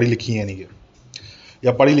अच्छी पढ़ी लिखी हैं, नहीं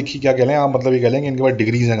या पढ़ी लिखी क्या कह लें आप, मतलब ये कह लें कि इनके पास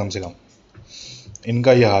डिग्रीज हैं कम से कम।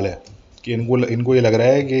 इनका ये हाल है कि इनको ये लग रहा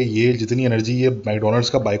है कि ये जितनी एनर्जी ये मैकडोनल्ड्स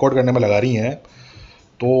का बाइकआउट करने में लगा रही हैं,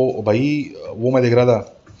 तो भाई वो मैं देख रहा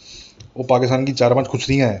था, वो पाकिस्तान की 4-5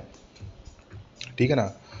 खुसरियाँ हैं, ठीक है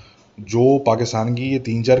ना। जो पाकिस्तान की ये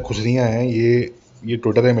 3-4 खुसरियाँ हैं, ये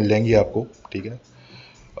ट्विटर पे मिल जाएंगी आपको, ठीक है।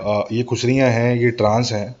 ये खुसरियाँ हैं, ये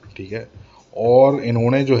ट्रांस हैं, ठीक है। और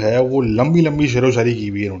इन्होंने जो है वो लंबी लंबी शेरो शायरी की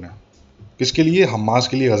हुई है इन्होंने, किसके लिए? हमास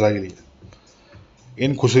के लिए, गज़ा के लिए।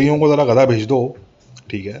 इन खुसरियों को ज़रा गधा भेज दो,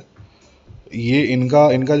 ठीक है। ये इनका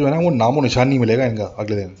इनका जो है ना वो नामो निशान नहीं मिलेगा इनका,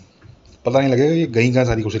 अगले दिन पता नहीं लगेगा ये गई कहाँ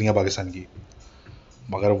सारी खुसरियाँ पाकिस्तान की।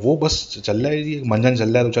 मगर वो बस चल रहा है जी, मंजन चल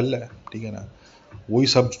रहा है तो चल रहा है, ठीक है ना। वही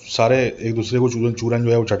सब सारे एक दूसरे को चूरन चूरन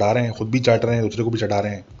जो है वो चटा रहे हैं, खुद भी चाट रहे हैं, दूसरे को भी चटा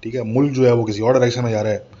रहे हैं, ठीक है। मुल्क जो है वो किसी और डायरेक्शन में जा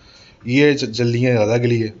रहा है। ये चल रही है ज़्यादा के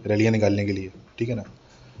लिए, रैलियाँ निकालने के लिए, ठीक है ना।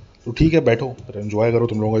 तो ठीक है, बैठो एंजॉय करो,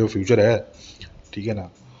 तुम लोगों का जो फ्यूचर है, ठीक है ना,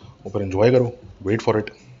 वो पर एंजॉय करो, वेट फॉर इट।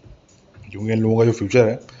 क्योंकि इन लोगों का जो फ्यूचर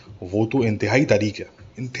है वो तो इंतहाई तारीख है,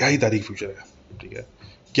 इंतहाई तारीख फ्यूचर है, ठीक है।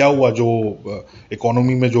 क्या हुआ जो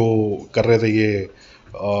इकोनॉमी में जो कर रहे थे ये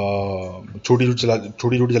छोटी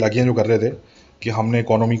छोटी चालाकियाँ जो कर रहे थे कि हमने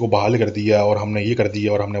इकोनॉमी को बहाल कर दिया और हमने ये कर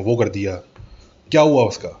दिया और हमने वो कर दिया, क्या हुआ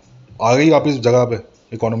उसका? आ गई वापस जगह पे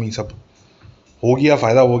इकोनॉमी, सब हो गया,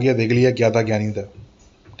 फ़ायदा हो गया, देख लिया क्या था क्या नहीं था,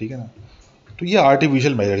 ठीक है ना। तो ये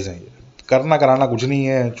आर्टिफिशियल मेजर्स हैं, ये करना कराना कुछ नहीं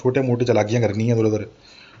है, छोटे मोटे चालाकियाँ करनी है इधर उधर,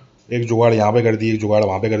 एक जुगाड़ यहाँ पे कर दी, एक जुगाड़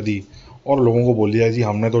वहाँ पे कर दी, और लोगों को बोल दिया जी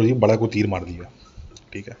हमने तो जी बड़ा को तीर मार दिया,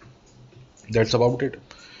 ठीक है। That's about it.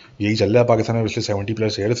 यही चल रहा है पाकिस्तान में पिछले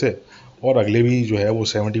 70+ ईयर से, और अगले भी जो है वो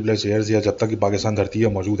 70+ ईयर्स, या जब तक कि पाकिस्तान धरती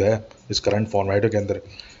है मौजूद है इस करंट फॉर्मेट के अंदर,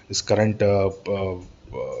 इस करंट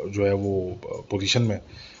जो है वो पोजीशन में,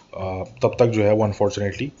 तब तक जो है वो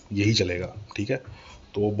अनफॉर्चुनेटली यही चलेगा, ठीक है।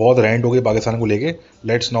 तो बहुत रैंट हो गई पाकिस्तान को लेके,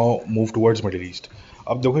 let's now move towards Middle East.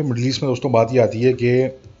 अब देखो मिडिल ईस्ट में दोस्तों बात ये आती है कि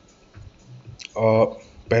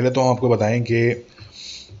पहले तो हम आपको बताएं कि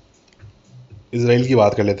इसराइल की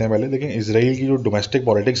बात कर लेते हैं पहले। देखें इसराइल की जो डोमेस्टिक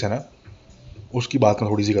पॉलिटिक्स है ना, उसकी बात मैं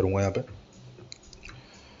थोड़ी सी करूंगा यहाँ पे।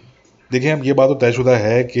 देखिए अब ये बात तो तयशुदा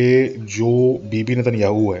है कि जो बीबी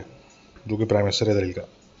नेतन्याहू है, जो कि प्राइम मिनिस्टर है इसराइल का,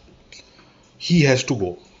 ही हैज़ टू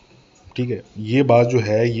गो, ठीक है। ये बात जो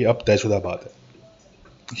है ये अब तयशुदा बात है,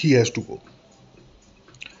 ही हैज़ टू गो।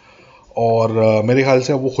 और मेरे ख्याल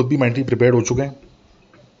से अब वो खुद भी मेंटली प्रिपेयर्ड हो चुके हैं।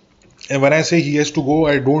 And when I say he has to go,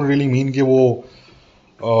 I don't really mean कि वो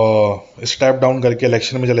स्टेप डाउन करके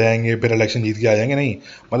इलेक्शन में चले जाएंगे, फिर इलेक्शन जीत के आ जाएंगे, नहीं।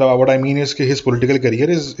 मतलब व्हाट आई मीन इज कि his political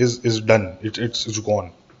career is done, it's gone,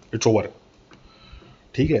 it's over,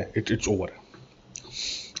 ठीक है, इट्स ओवर।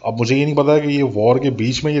 अब मुझे ये नहीं पता कि ये वॉर के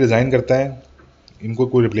बीच में ये रिजाइन करता है, इनको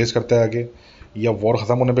कोई रिप्लेस करता है आगे, या वॉर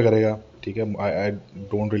ख़त्म होने पे करेगा, ठीक है। I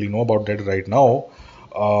don't really know about that right now,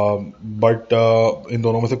 but इन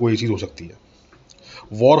दोनों में से कोई चीज़ हो सकती है।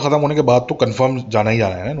 वॉर ख़त्म होने के बाद तो कंफर्म जाना ही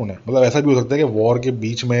जाना है ना इन्होंने। मतलब ऐसा भी हो सकता है कि वॉर के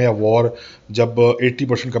बीच में, या वॉर जब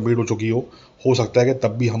 80% कंप्लीट हो सकता है कि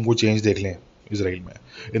तब भी हम कोई चेंज देख लें इसराइल में,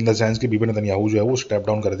 इन द सेंस कि बीबी नेतन्याहू जो है वो स्टेप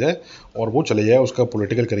डाउन कर जाए और वो चले जाए, उसका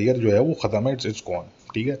पॉलिटिकल करियर जो है वो ख़त्म है, इट्स गॉन,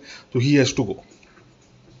 ठीक है। तो he has to go,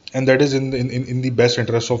 and that is in the best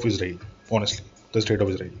interest of Israel, honestly, the state of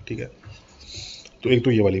Israel, ठीक है। तो एक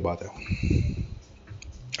तो ये वाली बात है।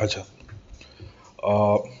 अच्छा,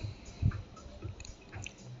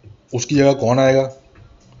 उसकी जगह कौन आएगा?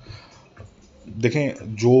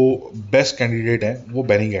 देखें, जो बेस्ट कैंडिडेट है वो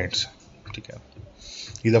बेनी गैंट्स, ठीक है।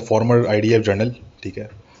 Is a former IDF general, ठीक है।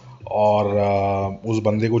 और उस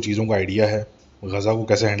बंदे को चीज़ों का आइडिया है, गज़ा को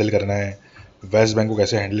कैसे हैंडल करना है, वेस्ट बैंक को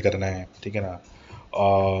कैसे हैंडल करना है, ठीक है ना।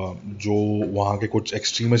 जो वहाँ के कुछ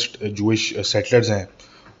एक्सट्रीमिस्ट जूइश सेटलर्स हैं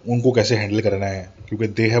उनको कैसे हैंडल करना है, क्योंकि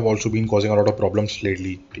they have also been causing a lot of problems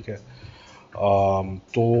lately, ठीक है।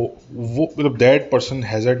 तो वो मतलब that person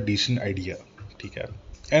has a decent idea, ठीक है।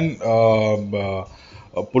 And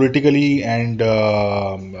politically and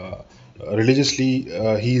religiously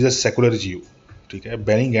he is a secular Jew, ठीक है।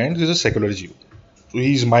 Benny Gantz is a secular जीव, so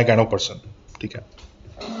he is my kind of person, ठीक है।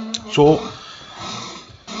 so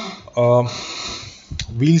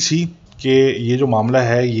we'll see कि ये जो मामला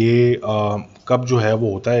है ये कब जो है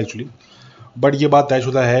वो होता है एक्चुअली। बट ये बात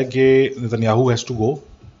तयशुदा है कि Netanyahu has to go.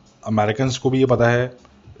 Americans को भी ये पता है,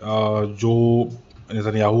 जो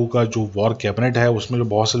नेतन्याहू का जो वॉर कैबिनेट है उसमें जो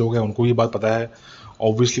बहुत से लोग हैं उनको ये बात पता है।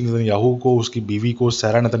 ऑब्वियसली नेतन्याहू को, उसकी बीवी को,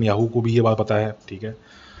 सारा नेतन्याहू को भी ये बात पता है, ठीक है।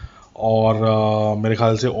 और मेरे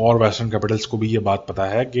ख्याल से और वेस्टर्न कैपिटल्स को भी ये बात पता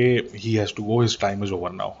है कि ही has to go, his time is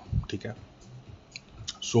over now, ठीक है।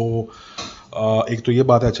 सो एक तो ये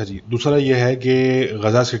बात है। अच्छा जी, दूसरा ये है कि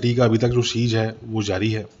गज़ा सिटी का अभी तक जो सीज है वो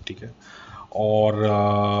जारी है, ठीक है। और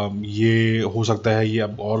ये हो सकता है ये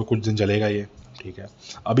अब और कुछ दिन चलेगा ये, ठीक है।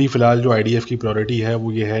 अभी फ़िलहाल जो आईडीएफ की प्रायोरिटी है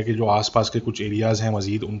वो ये है कि जो आसपास के कुछ एरियाज़ हैं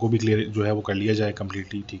मज़ीद उनको भी क्लियर जो है वो कर लिया जाए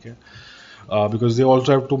कम्प्लीटली, ठीक है। Because they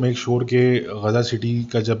also have to make sure कि गज़ा सिटी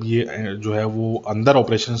का जब ये जो है वो अंदर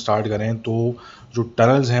ऑपरेशन स्टार्ट करें तो जो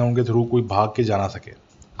टनल्स हैं उनके थ्रू कोई भाग के जा ना सके,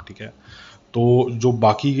 ठीक है। तो जो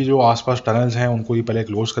बाकी के जो आसपास टनल्स हैं उनको ये पहले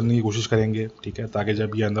क्लोज करने की कोशिश करेंगे, ठीक है, ताकि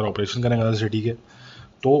जब ये अंदर ऑपरेशन करें गज़ा सिटी के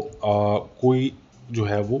तो कोई जो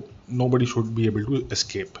है वो nobody should be able to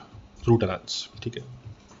escape through tunnels, ठीक है।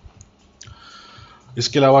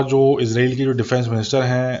 इसके अलावा जो इसराइल के जो डिफेंस मिनिस्टर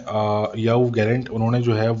हैं याव गैलेंट, उन्होंने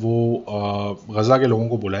जो है वो गज़ा के लोगों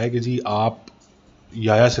को बोला है कि जी आप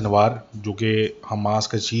याया सिनवार जो कि हमास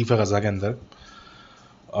का चीफ है गज़ा के अंदर,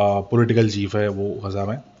 पॉलिटिकल चीफ है वो गज़ा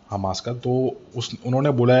में हमास का, तो उन्होंने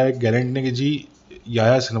बोला है गैलेंट ने कि जी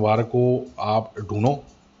याया सिनवार को आप ढूंढो,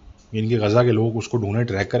 यानी कि गज़ा के लोग उसको ढूंढें,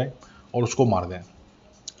 ट्रैक करें और उसको मार दें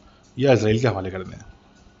या इसराइल के हवाले कर दें।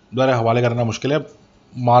 ज़रा हवाले करना मुश्किल है,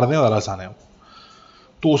 मार दें ज़्यादा आसान है।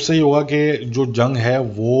 तो उससे ये होगा कि जो जंग है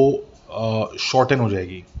वो शॉर्टन हो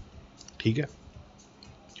जाएगी, ठीक है।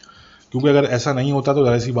 क्योंकि अगर ऐसा नहीं होता तो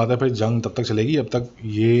ज़रा सी बात है, फिर जंग तब तक चलेगी जब तक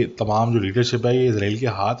ये तमाम जो लीडरशिप है ये इसराइल के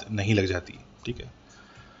हाथ नहीं लग जाती, ठीक है।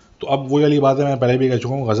 तो अब वही वाली बात है, मैं पहले भी कह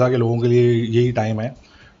चुका हूँ, गज़ा के लोगों के लिए यही टाइम है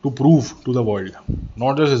to prove to the world,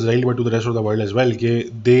 not just Israel but to the rest of the world as well,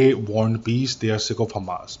 कि they want peace, they are sick of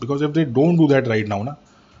Hamas. Because if they don't do that right now ना,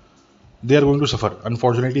 they are going to suffer,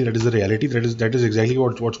 unfortunately that is the reality, that is exactly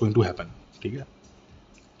what's going to happen, ठीक है।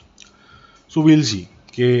 so we'll see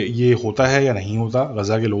कि ये होता है या नहीं होता,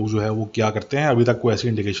 गज़ा के लोग जो है वो क्या करते हैं। अभी तक कोई ऐसी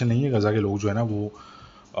इंडिकेशन नहीं है गज़ा के लोग जो है ना वो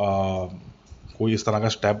कोई इस तरह का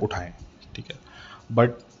स्टेप उठाएं, ठीक है। But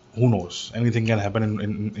who knows, anything can happen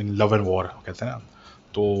in love and war, कहते हैं ना।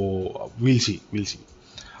 तो we'll see।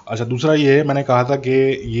 अच्छा, दूसरा ये है, मैंने कहा था कि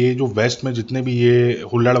ये जो वेस्ट में जितने भी ये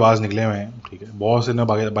हुल्लड़बाज निकले हुए हैं, ठीक है, बहुत से ना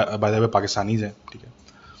बाय द वे पाकिस्तानीज हैं, ठीक है,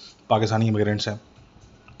 पाकिस्तानी इमिग्रेंट्स हैं,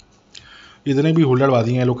 इतने भी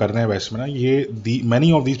हुल्लड़बाजी हैं लोग कर रहे हैं वेस्ट में ना, ये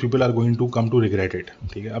many of these people are going to come to regret it,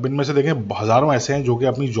 ठीक है। अब इनमें से देखें हज़ारों ऐसे हैं जो कि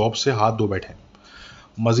अपनी जॉब से हाथ धो बैठे हैं,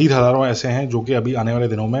 मज़ीद हज़ारों ऐसे हैं जो कि अभी आने वाले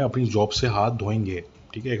दिनों में अपनी जॉब से हाथ धोएंगे,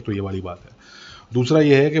 ठीक है। एक तो ये वाली बात है। दूसरा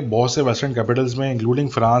ये है कि बहुत से वेस्टर्न कैपिटल्स में, including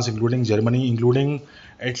France, including Germany, including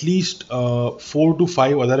at least 4 to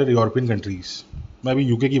 5 other European countries, मैं अभी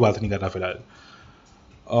यूके की बात नहीं कर रहा फिलहाल,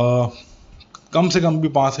 कम से कम भी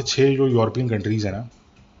 5 से 6 जो यूरोपियन कंट्रीज़ हैं ना,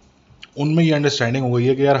 उनमें ये अंडरस्टैंडिंग हो गई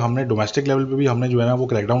है कि यार हमने डोमेस्टिक लेवल पे भी हमने जो है ना वो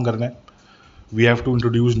क्रैकडाउन करना है. We have to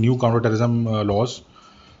introduce new counter terrorism laws,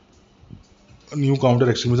 new counter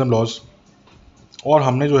extremism laws, और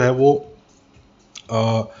हमने जो है वो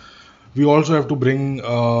we also have to bring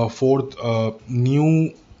forth new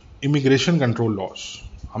immigration control laws.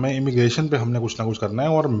 हमें इमिग्रेशन पे हमने कुछ ना कुछ करना है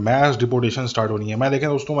और मैस डिपोर्टेशन स्टार्ट होनी है. मैं देखें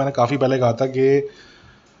दोस्तों, मैंने काफ़ी पहले कहा था कि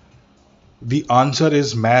the answer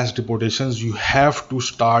is mass deportations. You have to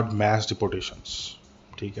start mass deportations.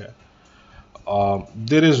 ठीक है,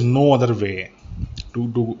 there is no other way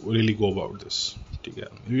to really go about this. ठीक है,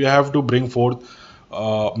 you have to bring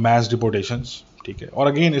forth mass deportations. ठीक है, और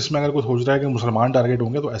अगेन इसमें अगर कोई सोच रहा है कि मुसलमान टारगेट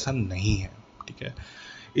होंगे तो ऐसा नहीं है. ठीक है,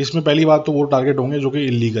 इसमें पहली बात तो वो टारगेट होंगे जो कि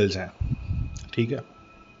इलीगल्स हैं. ठीक है,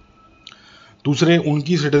 दूसरे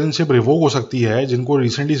उनकी सिटीजनशिप रिवोक हो सकती है जिनको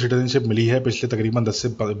रिसेंटली सिटीजनशिप मिली है पिछले तकरीबन 10 से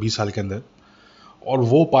 20 साल के अंदर, और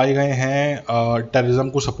वो पाए गए हैं टेररिज्म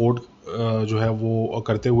को सपोर्ट जो है वो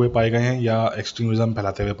करते हुए पाए गए हैं या एक्सट्रीमिज्म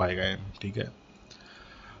फैलाते हुए पाए गए हैं. ठीक है,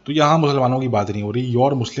 तो यहाँ मुसलमानों की बात नहीं हो रही.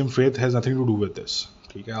 Your Muslim faith has nothing to do with this.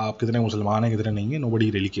 ठीक है, आप कितने मुसलमान हैं कितने नहीं है, नोबडी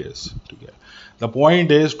रियली केयर्स. ठीक है, the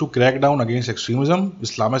point is to crack down against extremism,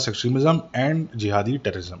 Islamic extremism and jihadi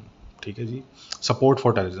terrorism. ठीक है जी, support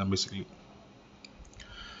for terrorism basically.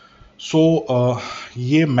 So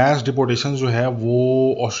ये मैस डिपोर्टेशन जो है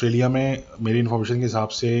वो ऑस्ट्रेलिया में मेरी इन्फॉर्मेशन के हिसाब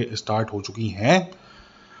से स्टार्ट हो चुकी हैं.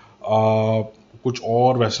 कुछ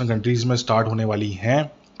और वेस्टर्न कंट्रीज़ में स्टार्ट होने वाली हैं.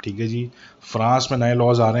 ठीक है जी, फ्रांस में नए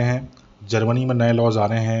लॉज आ रहे हैं, जर्मनी में नए लॉज आ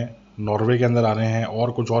रहे हैं, नॉर्वे के अंदर आ रहे हैं,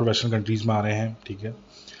 और कुछ और वेस्टर्न कंट्रीज़ में आ रहे हैं. ठीक है,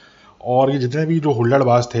 और ये जितने भी जो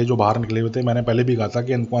हुल्लड़बाज थे जो बाहर निकले हुए थे, मैंने पहले भी कहा था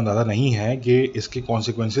कि इनको अंदाज़ा नहीं है कि इसके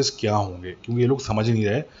कॉन्सिक्वेंसेस क्या होंगे, क्योंकि ये लोग समझ नहीं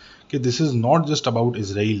रहे कि this is not just about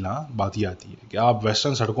Israel. ना बात ये आती है कि आप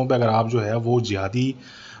वेस्टर्न सड़कों पे अगर आप जो है वो जिहादी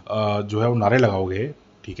जो है वो नारे लगाओगे,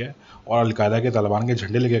 ठीक है, और अलकायदा के तालिबान के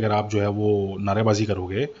झंडे लेके अगर आप जो है वो नारेबाजी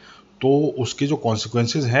करोगे, तो उसके जो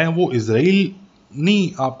कॉन्सिक्वेंसेज हैं वो इसराइल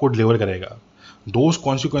नहीं आपको डिलीवर करेगा. Those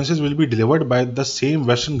consequences will be delivered by the same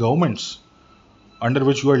western governments under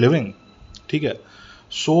which you are living. ठीक है,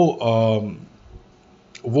 सो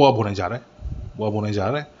वो अब होने जा रहा है, वो अब होने जा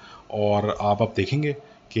रहा है. और आप अब देखेंगे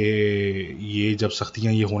कि ये जब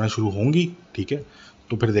सख्तियाँ ये होना शुरू होंगी, ठीक है,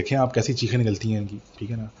 तो फिर देखें आप कैसी चीखें निकलती हैं इनकी. ठीक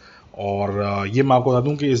है ना, और ये मैं आपको बता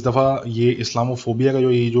दूं कि इस दफ़ा ये इस्लामोफोबिया का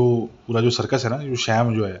जो ये जो पूरा जो सर्कस है ना, जो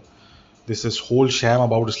शैम जो है, this is whole sham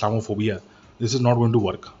about Islamophobia, this is not going to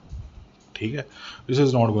work. ठीक है, this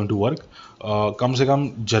is not going to work. कम से कम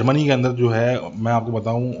जर्मनी के अंदर जो है, मैं आपको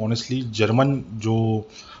बताऊं ऑनेस्टली, जर्मन जो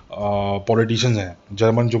पॉलिटिशियंस हैं,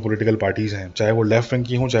 जर्मन जो पॉलिटिकल पार्टीज़ हैं, चाहे वो लेफ्ट विंग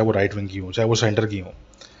की हों, चाहे वो राइट विंग की हों, चाहे वो सेंटर की हों,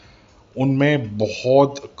 उनमें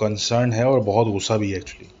बहुत कंसर्न है और बहुत गुस्सा भी है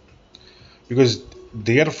actually, because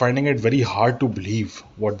they are finding it very hard to believe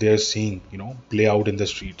what they are seeing, play out in the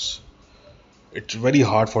streets. It's very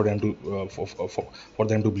hard for them to for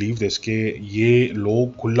them to believe this कि ये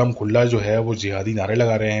लोग खुल्लम खुल्ला जो है वो जिहादी नारे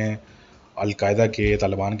लगा रहे हैं, अलकायदा के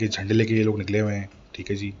तालिबान के झंडे लेके ये लोग निकले हुए हैं. ठीक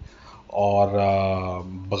है जी, और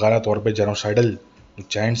बकायदा तौर पे जेनोसाइडल जो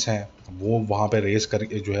चैंट्स हैं वो वहाँ पे रेस कर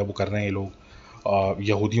जो है वो कर रहे हैं ये लोग.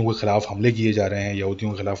 यहूदियों के ख़िलाफ़ हमले किए जा रहे हैं,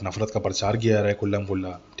 यहूदियों के ख़िलाफ़ नफरत का प्रचार किया जा रहा है खुल्लम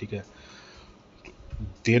खुल्ला. ठीक है,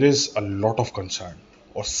 there is a lot of concern.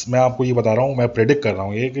 और मैं आपको ये बता रहा हूँ, मैं प्रेडिक्ट कर रहा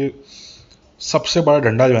हूँ ये कि सबसे बड़ा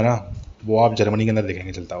डंडा जो है ना वो आप जर्मनी के अंदर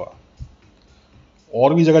देखेंगे चलता हुआ.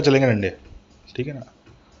 और भी जगह चलेंगे डंडे. ठीक है ना,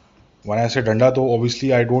 वन ऐसे डंडा तो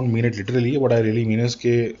obviously I don't mean it literally, but I really mean is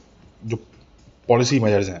के जो पॉलिसी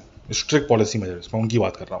मेजर्स हैं, स्ट्रिक्ट पॉलिसी मेजर्स, मैं उनकी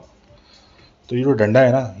बात कर रहा हूँ. तो ये जो डंडा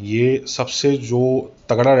है ना, ये सबसे जो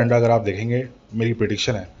तगड़ा डंडा अगर आप देखेंगे, मेरी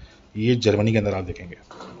प्रेडिक्शन है ये जर्मनी के अंदर आप देखेंगे.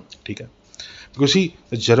 ठीक है, because see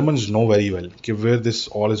the Germans know very well कि where this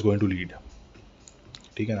all is going to lead.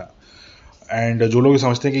 ठीक है ना, एंड जो लोग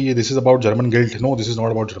समझते हैं कि ये this is about German guilt, no, this is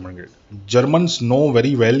not about German guilt. Germans know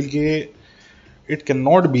very well कि इट कैन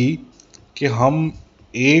नॉट बी कि हम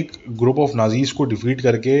एक ग्रुप ऑफ नाजीज को डिफीट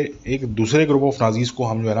करके एक दूसरे ग्रुप ऑफ नाजीज को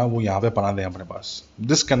हम जो है ना वो यहाँ पे पना दें अपने पास.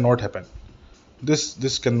 This can not happen,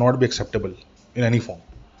 this can not be acceptable in any form.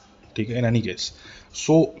 ठीक है, in any case.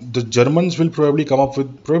 So the Germans will probably come up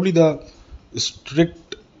with probably the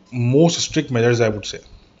strict, most strict measures I would say.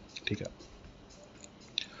 ठीक है,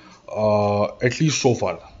 at least so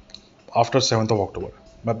far after 7th of October.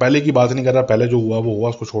 मैं पहले की बात नहीं कर रहा, पहले जो हुआ वो हुआ,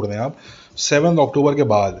 उसको छोड़ दें आप. 7th अक्टूबर के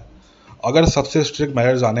बाद अगर सबसे स्ट्रिक्ट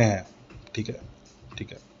मेजर्स आने हैं, ठीक है,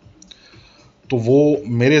 ठीक है, तो वो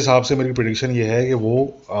मेरे हिसाब से मेरी प्रेडिक्शन ये है कि वो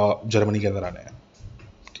जर्मनी के अंदर आने हैं.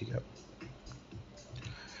 ठीक है,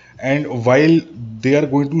 and while they are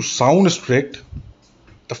going to sound strict,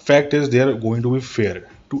 the fact is they are going to be fair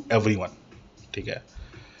to everyone. ठीक है,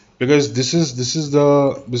 because this is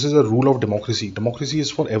the rule of democracy. Democracy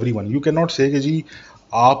is for everyone. You can not say कि जी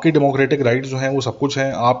आपके democratic rights जो हैं वो सब कुछ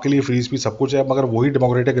हैं, आपके लिए फ्री स्पीच सब कुछ है, मगर वही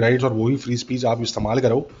डेमोक्रेटिक राइट्स और वही फ्री स्पीच आप इस्तेमाल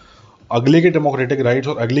करो अगले के डेमोक्रेटिक राइट्स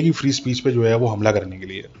और अगले की फ्री स्पीच पे जो है वो हमला करने के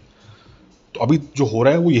लिए. तो अभी जो हो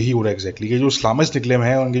रहा है वो यही हो रहा है एग्जैक्टली. ये जो इस्लामिस्ट निकले हुए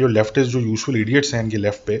हैं, उनके जो लेफ्टिस्ट जो यूजुअल इडियट्स हैं इनके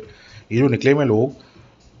लेफ्ट पे, ये जो निकले हुए लोग,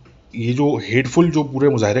 ये जो हेटफुल जो पूरे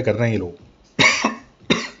मुजाहरे कर रहे हैं ये लोग,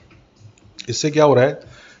 इससे क्या हो रहा है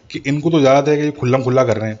कि इनको तो ज़्यादा है कि खुल्लम खुल्ला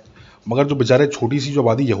कर रहे हैं, मगर जो बेचारे छोटी सी जो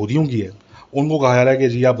आबादी यहूदियों की है उनको कहा जा रहा है कि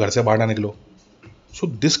जी आप घर से बाहर ना निकलो. So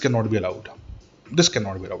this can not be allowed. This can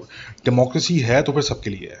not be allowed. Democracy है तो फिर सबके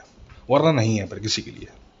लिए है, वरना नहीं है फिर किसी के लिए.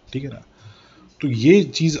 ठीक है ना. तो ये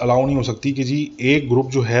चीज़ अलाउ नहीं हो सकती कि जी एक ग्रुप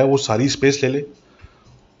जो है वो सारी स्पेस ले ले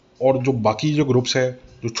और जो बाकी जो ग्रुप्स है,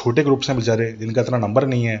 जो छोटे ग्रुप्स हैं बेचारे जिनका इतना नंबर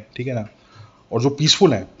नहीं है, ठीक है ना, और जो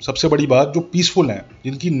पीसफुल हैं, सबसे बड़ी बात जो पीसफुल हैं,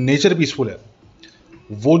 जिनकी नेचर पीसफुल है,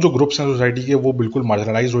 वो जो ग्रुप्स हैं सोसाइटी के वो बिल्कुल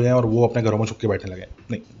मार्जिनलाइज हो जाएं और वो अपने घरों में छुप के बैठने लगे.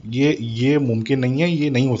 नहीं, ये मुमकिन नहीं है, ये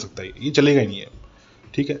नहीं हो सकता, ये चलेगा ही नहीं है.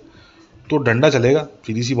 ठीक है. तो डंडा चलेगा,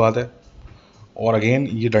 सीधी सी बात है. और अगेन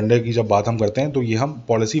ये डंडे की जब बात हम करते हैं तो ये हम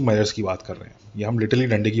पॉलिसी मेजर्स की बात कर रहे हैं, ये हम लिटरली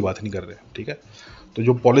डंडे की बात नहीं कर रहे हैं. ठीक है. तो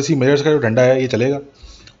जो पॉलिसी मेजर्स का जो डंडा है ये चलेगा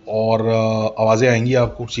और आवाज़ें आएंगी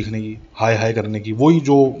आपको सीखने की, हाय हाय करने की. वही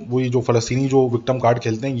जो फ़लस्तीनी जो विक्टिम कार्ड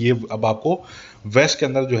खेलते हैं, ये अब आपको वेस्ट के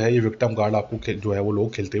अंदर जो है ये विक्टिम कार्ड आपको जो है वो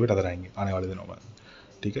लोग खेलते हुए नजर आएंगे आने वाले दिनों में.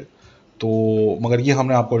 ठीक है. तो मगर ये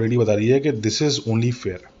हमने आपको ऑलरेडी बता दी है कि this is only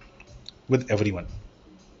fair with every one.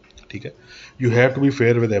 ठीक है. You have to be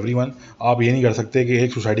fair with every one. आप ये नहीं कर सकते कि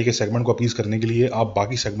एक सोसाइटी के सेगमेंट को अपीज करने के लिए आप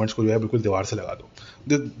बाकी सेगमेंट्स को जो है बिल्कुल दीवार से लगा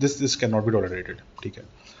दो. This can not be tolerated. ठीक है.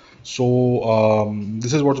 So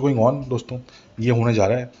this is what's going on दोस्तों. ये होने जा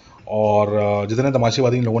रहा है और जितने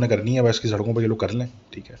तमाशेबाजी इन लोगों ने करनी है वैसे की सड़कों पर ये लोग कर लें.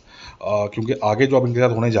 ठीक है. क्योंकि आगे जो अब इनके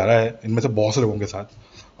साथ होने जा रहा है, इनमें से बहुत से लोगों के साथ,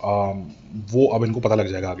 वो अब इनको पता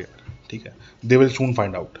लग जाएगा आगे. ठीक है. They will soon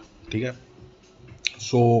find out. ठीक है.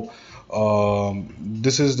 So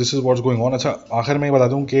this is what's going on. अच्छा, आखिर में ये बता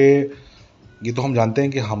दूं कि ये तो हम जानते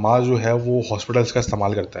हैं कि हमास जो है वो हॉस्पिटल्स का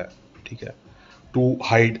इस्तेमाल करता है. ठीक है. To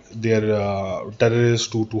hide there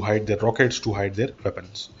terrorist, to hide there rockets, to hide there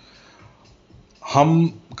weapons. हम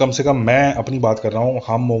कम से कम, मैं अपनी बात कर रहा हूँ,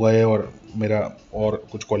 हम हो गए और मेरा और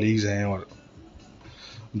कुछ कॉलीग्स हैं और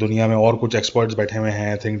दुनिया में और कुछ एक्सपर्ट्स बैठे हुए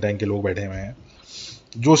हैं, थिंक टैंक के लोग बैठे हुए हैं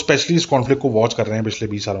जो स्पेशली इस कॉन्फ्लिक्ट को वॉच कर रहे हैं पिछले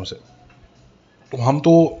 20 सालों से. तो हम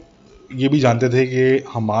तो ये भी जानते थे कि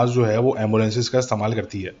हमास जो है वो एम्बुलेंसेस का इस्तेमाल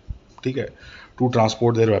करती है. ठीक है. To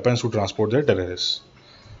transport there weapons, to transport there terrorist.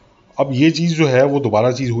 अब ये चीज़ जो है वो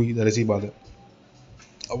दोबारा चीज़ हुई, ज़रा सी बात है.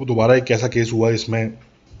 अब दोबारा एक ऐसा केस हुआ इसमें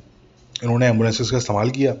इन्होंने एम्बुलेंसेस का इस्तेमाल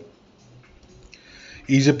किया.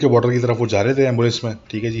 इजिप्ट के बॉर्डर की तरफ वो जा रहे थे एम्बुलेंस में.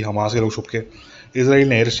 ठीक है जी. हमास के लोग छुप के, इसराइल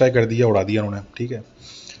ने एयर स्ट्राइक कर दिया, उड़ा दिया उन्होंने. ठीक है.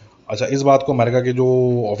 अच्छा, इस बात को अमेरिका के जो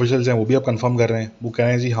ऑफिशियल्स हैं वो भी अब कंफर्म कर रहे हैं. वो कह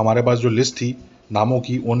रहे हैं जी हमारे पास जो लिस्ट थी नामों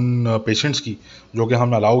की उन पेशेंट्स की जो कि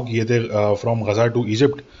हमने अलाउ किए थे फ्रॉम गजा टू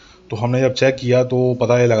इजिप्ट, तो हमने जब चेक किया तो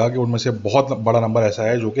पता ये लगा कि उनमें से बहुत बड़ा नंबर ऐसा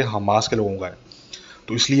है जो कि हमास के लोगों का है.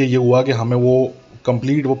 तो इसलिए ये हुआ कि हमें वो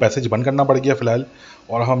कंप्लीट वो पैसेज बंद करना पड़ गया फ़िलहाल,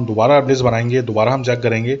 और हम दोबारा लिस्ट बनाएंगे, दोबारा हम चेक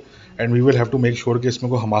करेंगे and we will have to make sure कि इसमें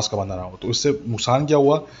कोई हमास का बंदा ना हो. तो इससे नुकसान क्या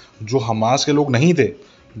हुआ, जो हमास के लोग नहीं थे,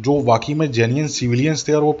 जो वाकई में जेन्युइन सिविलियंस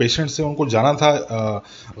थे और वो पेशेंट्स थे, उनको जाना था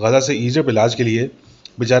गजा से इजिप्ट इलाज के लिए,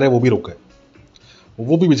 बेचारे वो भी रुक गए.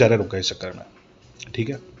 वो भी बेचारे रुक गए इस चक्कर में. ठीक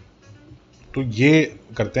है. तो ये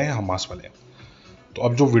करते हैं हमास वाले. तो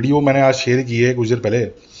अब जो वीडियो मैंने आज शेयर की है कुछ देर पहले,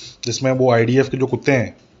 जिसमें वो आईडीएफ के जो कुत्ते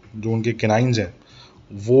हैं, जो उनके केनाइंस हैं,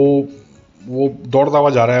 वो दौड़ता हुआ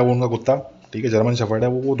जा रहा है, वो उनका कुत्ता. ठीक है. जर्मन शेफर्ड है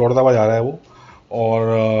वो दौड़ता हुआ जा रहा है वो,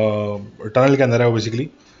 और टनल के अंदर है वो. Basically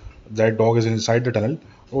that dog is inside the tunnel.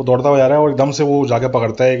 वो दौड़ता हुआ जा रहा है और एकदम से वो जाके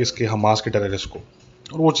पकड़ता है इसके हमास के टेररिस्ट को,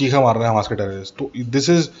 और वो चीखा मार रहा है हमास के टेररिस्ट. तो दिस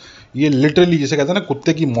इज, ये लिटरली जिसे कहते हैं ना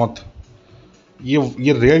कुत्ते की मौत,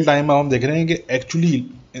 ये रियल टाइम में हम देख रहे हैं कि actually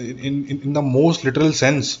in the most literal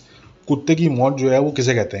sense कुत्ते की मौत जो है वो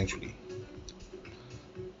किसे कहते हैं एक्चुअली.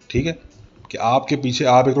 ठीक है. कि आपके पीछे,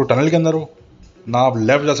 आप एक तो टनल के अंदर हो, ना आप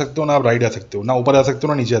लेफ्ट जा सकते हो, ना आप राइट जा सकते हो, ना ऊपर जा सकते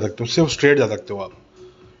हो, ना नीचे जा सकते हो, सिर्फ स्ट्रेट जा सकते हो आप.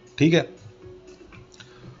 ठीक है.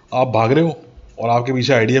 आप भाग रहे हो और आपके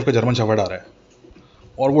पीछे आईडीएफ का जर्मन शेफर्ड आ रहा है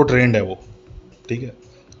और वो ट्रेंड है वो. ठीक है.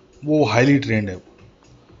 वो हाईली ट्रेंड है.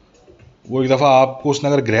 वो एक दफ़ा आपको उसने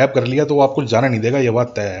अगर ग्रैब कर लिया तो वो आपको जाना नहीं देगा, ये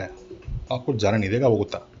बात तय है. आपको जाना नहीं देगा वो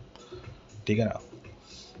कुत्ता. ठीक है ना.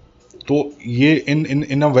 तो ये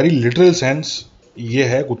इन अ वेरी लिटरल सेंस ये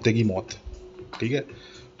है कुत्ते की मौत. ठीक है.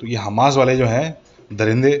 तो ये हमास वाले जो हैं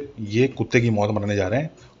दरिंदे, ये कुत्ते की मौत मरने जा रहे हैं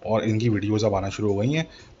और इनकी वीडियोज़ अब आना शुरू हो गई हैं।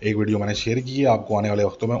 एक वीडियो मैंने शेयर की है, आपको आने वाले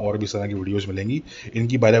वक्तों में और भी इस तरह की वीडियोज़ मिलेंगी।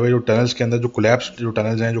 इनकी बाय द वे जो टनल्स के अंदर जो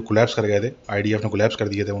टनल्स हैं जो कोलैप्स कर गए थे, आईडीएफ ने कोलैप्स कर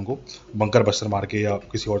दिए थे उनको बंकर बस्टर मार के या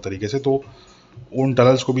किसी और तरीके से, तो उन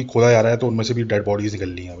टनल्स को भी खोदा जा रहा है, तो उनमें से भी डेड बॉडीज़ निकल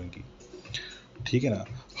रही हैं अब इनकी, ठीक है ना।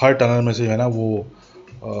 हर टनल में से जो है ना वो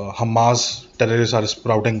हमास टेररिस्ट आर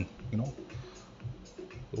स्प्राउटिंग,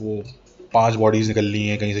 वो 5 बॉडीज़ निकल ली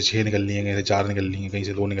हैं, कहीं से 6 निकल ली हैं, कहीं से 4 निकल ली हैं, कहीं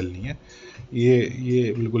से 2 निकल ली हैं।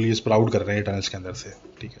 ये बिल्कुल ये स्प्राउट कर रहे हैं टनल्स के अंदर से,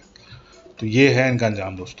 ठीक है। तो ये है इनका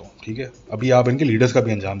अंजाम दोस्तों, ठीक है। अभी आप इनके लीडर्स का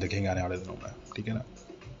भी अंजाम देखेंगे आने वाले दिनों में, ठीक है ना।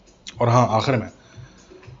 और हाँ, आखिर में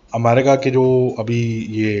अमेरिका के जो अभी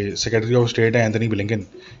ये सेक्रेटरी ऑफ स्टेट है एंथनी ब्लिंकन,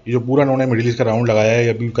 ये जो पूरा इन्होंने मिडिल ईस्ट का राउंड लगाया है,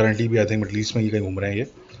 अभी करंटली भी आई थिंक मिडिल ईस्ट में ये कहीं घूम रहे हैं ये,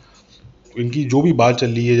 इनकी जो भी बात चल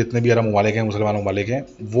रही है, जितने भी अरब ममालिक हैं, मुसलमान ममालिक हैं,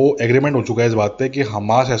 वो एग्रीमेंट हो चुका है इस बात पे कि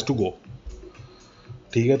हमास हैज़ टू गो,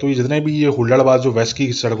 ठीक है। तो ये जितने भी ये हुल्लड़बाज जो वेस्ट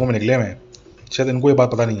की सड़कों में निकले हुए हैं, शायद इनको ये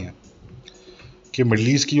बात पता नहीं है कि मिडल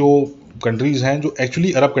ईस्ट की जो कंट्रीज़ हैं जो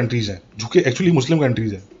एक्चुअली अरब कंट्रीज़ हैं, जो कि एक्चुअली मुस्लिम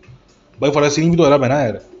कंट्रीज़ हैं, भाई फ़लस्तीन भी तो अरब है ना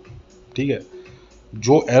यार, ठीक है।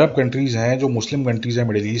 जो अरब कंट्रीज़ हैं, जो मुस्लिम कंट्रीज़ हैं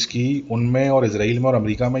मिडिल ईस्ट की, उनमें और इसराइल में और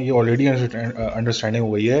अमेरिका में ये ऑलरेडी अंडरस्टैंडिंग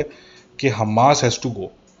हो गई है कि Hamas has to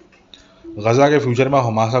go. Gaza के फ्यूचर में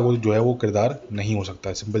हमास का कोई जो है वो किरदार नहीं हो सकता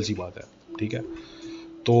है, सिंपल सी बात है, ठीक है।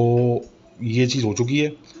 तो ये चीज़ हो चुकी है।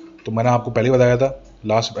 तो मैंने आपको पहले बताया था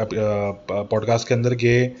लास्ट पॉडकास्ट के अंदर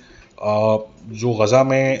कि जो गज़ा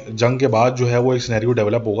में जंग के बाद जो है वो एक सिनेरियो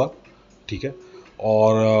डेवलप होगा, ठीक है।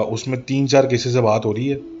 और उसमें 3-4 केसेस से बात हो रही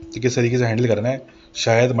है कि किस तरीके से हैंडल करना है।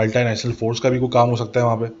 शायद मल्टीनेशनल फोर्स का भी कोई काम हो सकता है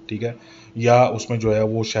वहाँ पे, ठीक है। या उसमें जो है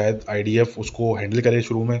वो शायद आईडीएफ उसको हैंडल करे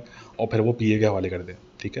शुरू में और फिर वो पीए के हवाले कर दे,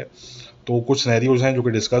 ठीक है। तो कुछ सिनेरियोज हैं जो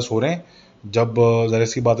कि डिस्कस हो रहे हैं। जब ज़ाहिर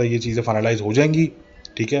सी बात है ये चीज़ें फाइनलाइज हो जाएंगी,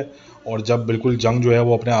 ठीक है, और जब बिल्कुल जंग जो है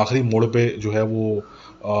वो अपने आखिरी मोड़ पे जो है वो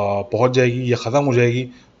पहुंच जाएगी या ख़त्म हो जाएगी,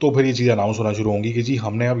 तो फिर ये चीज़ें अनाउंस होना शुरू होंगी कि जी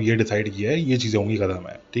हमने अब ये डिसाइड किया है, ये चीज़ें होंगी कदम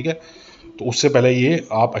है, ठीक है। तो उससे पहले ये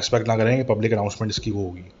आप एक्सपेक्ट ना करें कि पब्लिक अनाउंसमेंट इसकी वो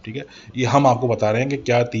होगी, ठीक है। ये हम आपको बता रहे हैं कि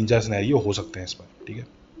क्या 3-4 सिनेरियो हो सकते हैं इसमें, ठीक है।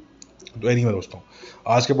 तो एनीवे दोस्तों,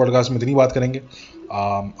 आज के पॉडकास्ट में इतनी बात करेंगे।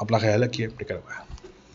 अपना ख्याल रखिए, टेक केयर, बाय।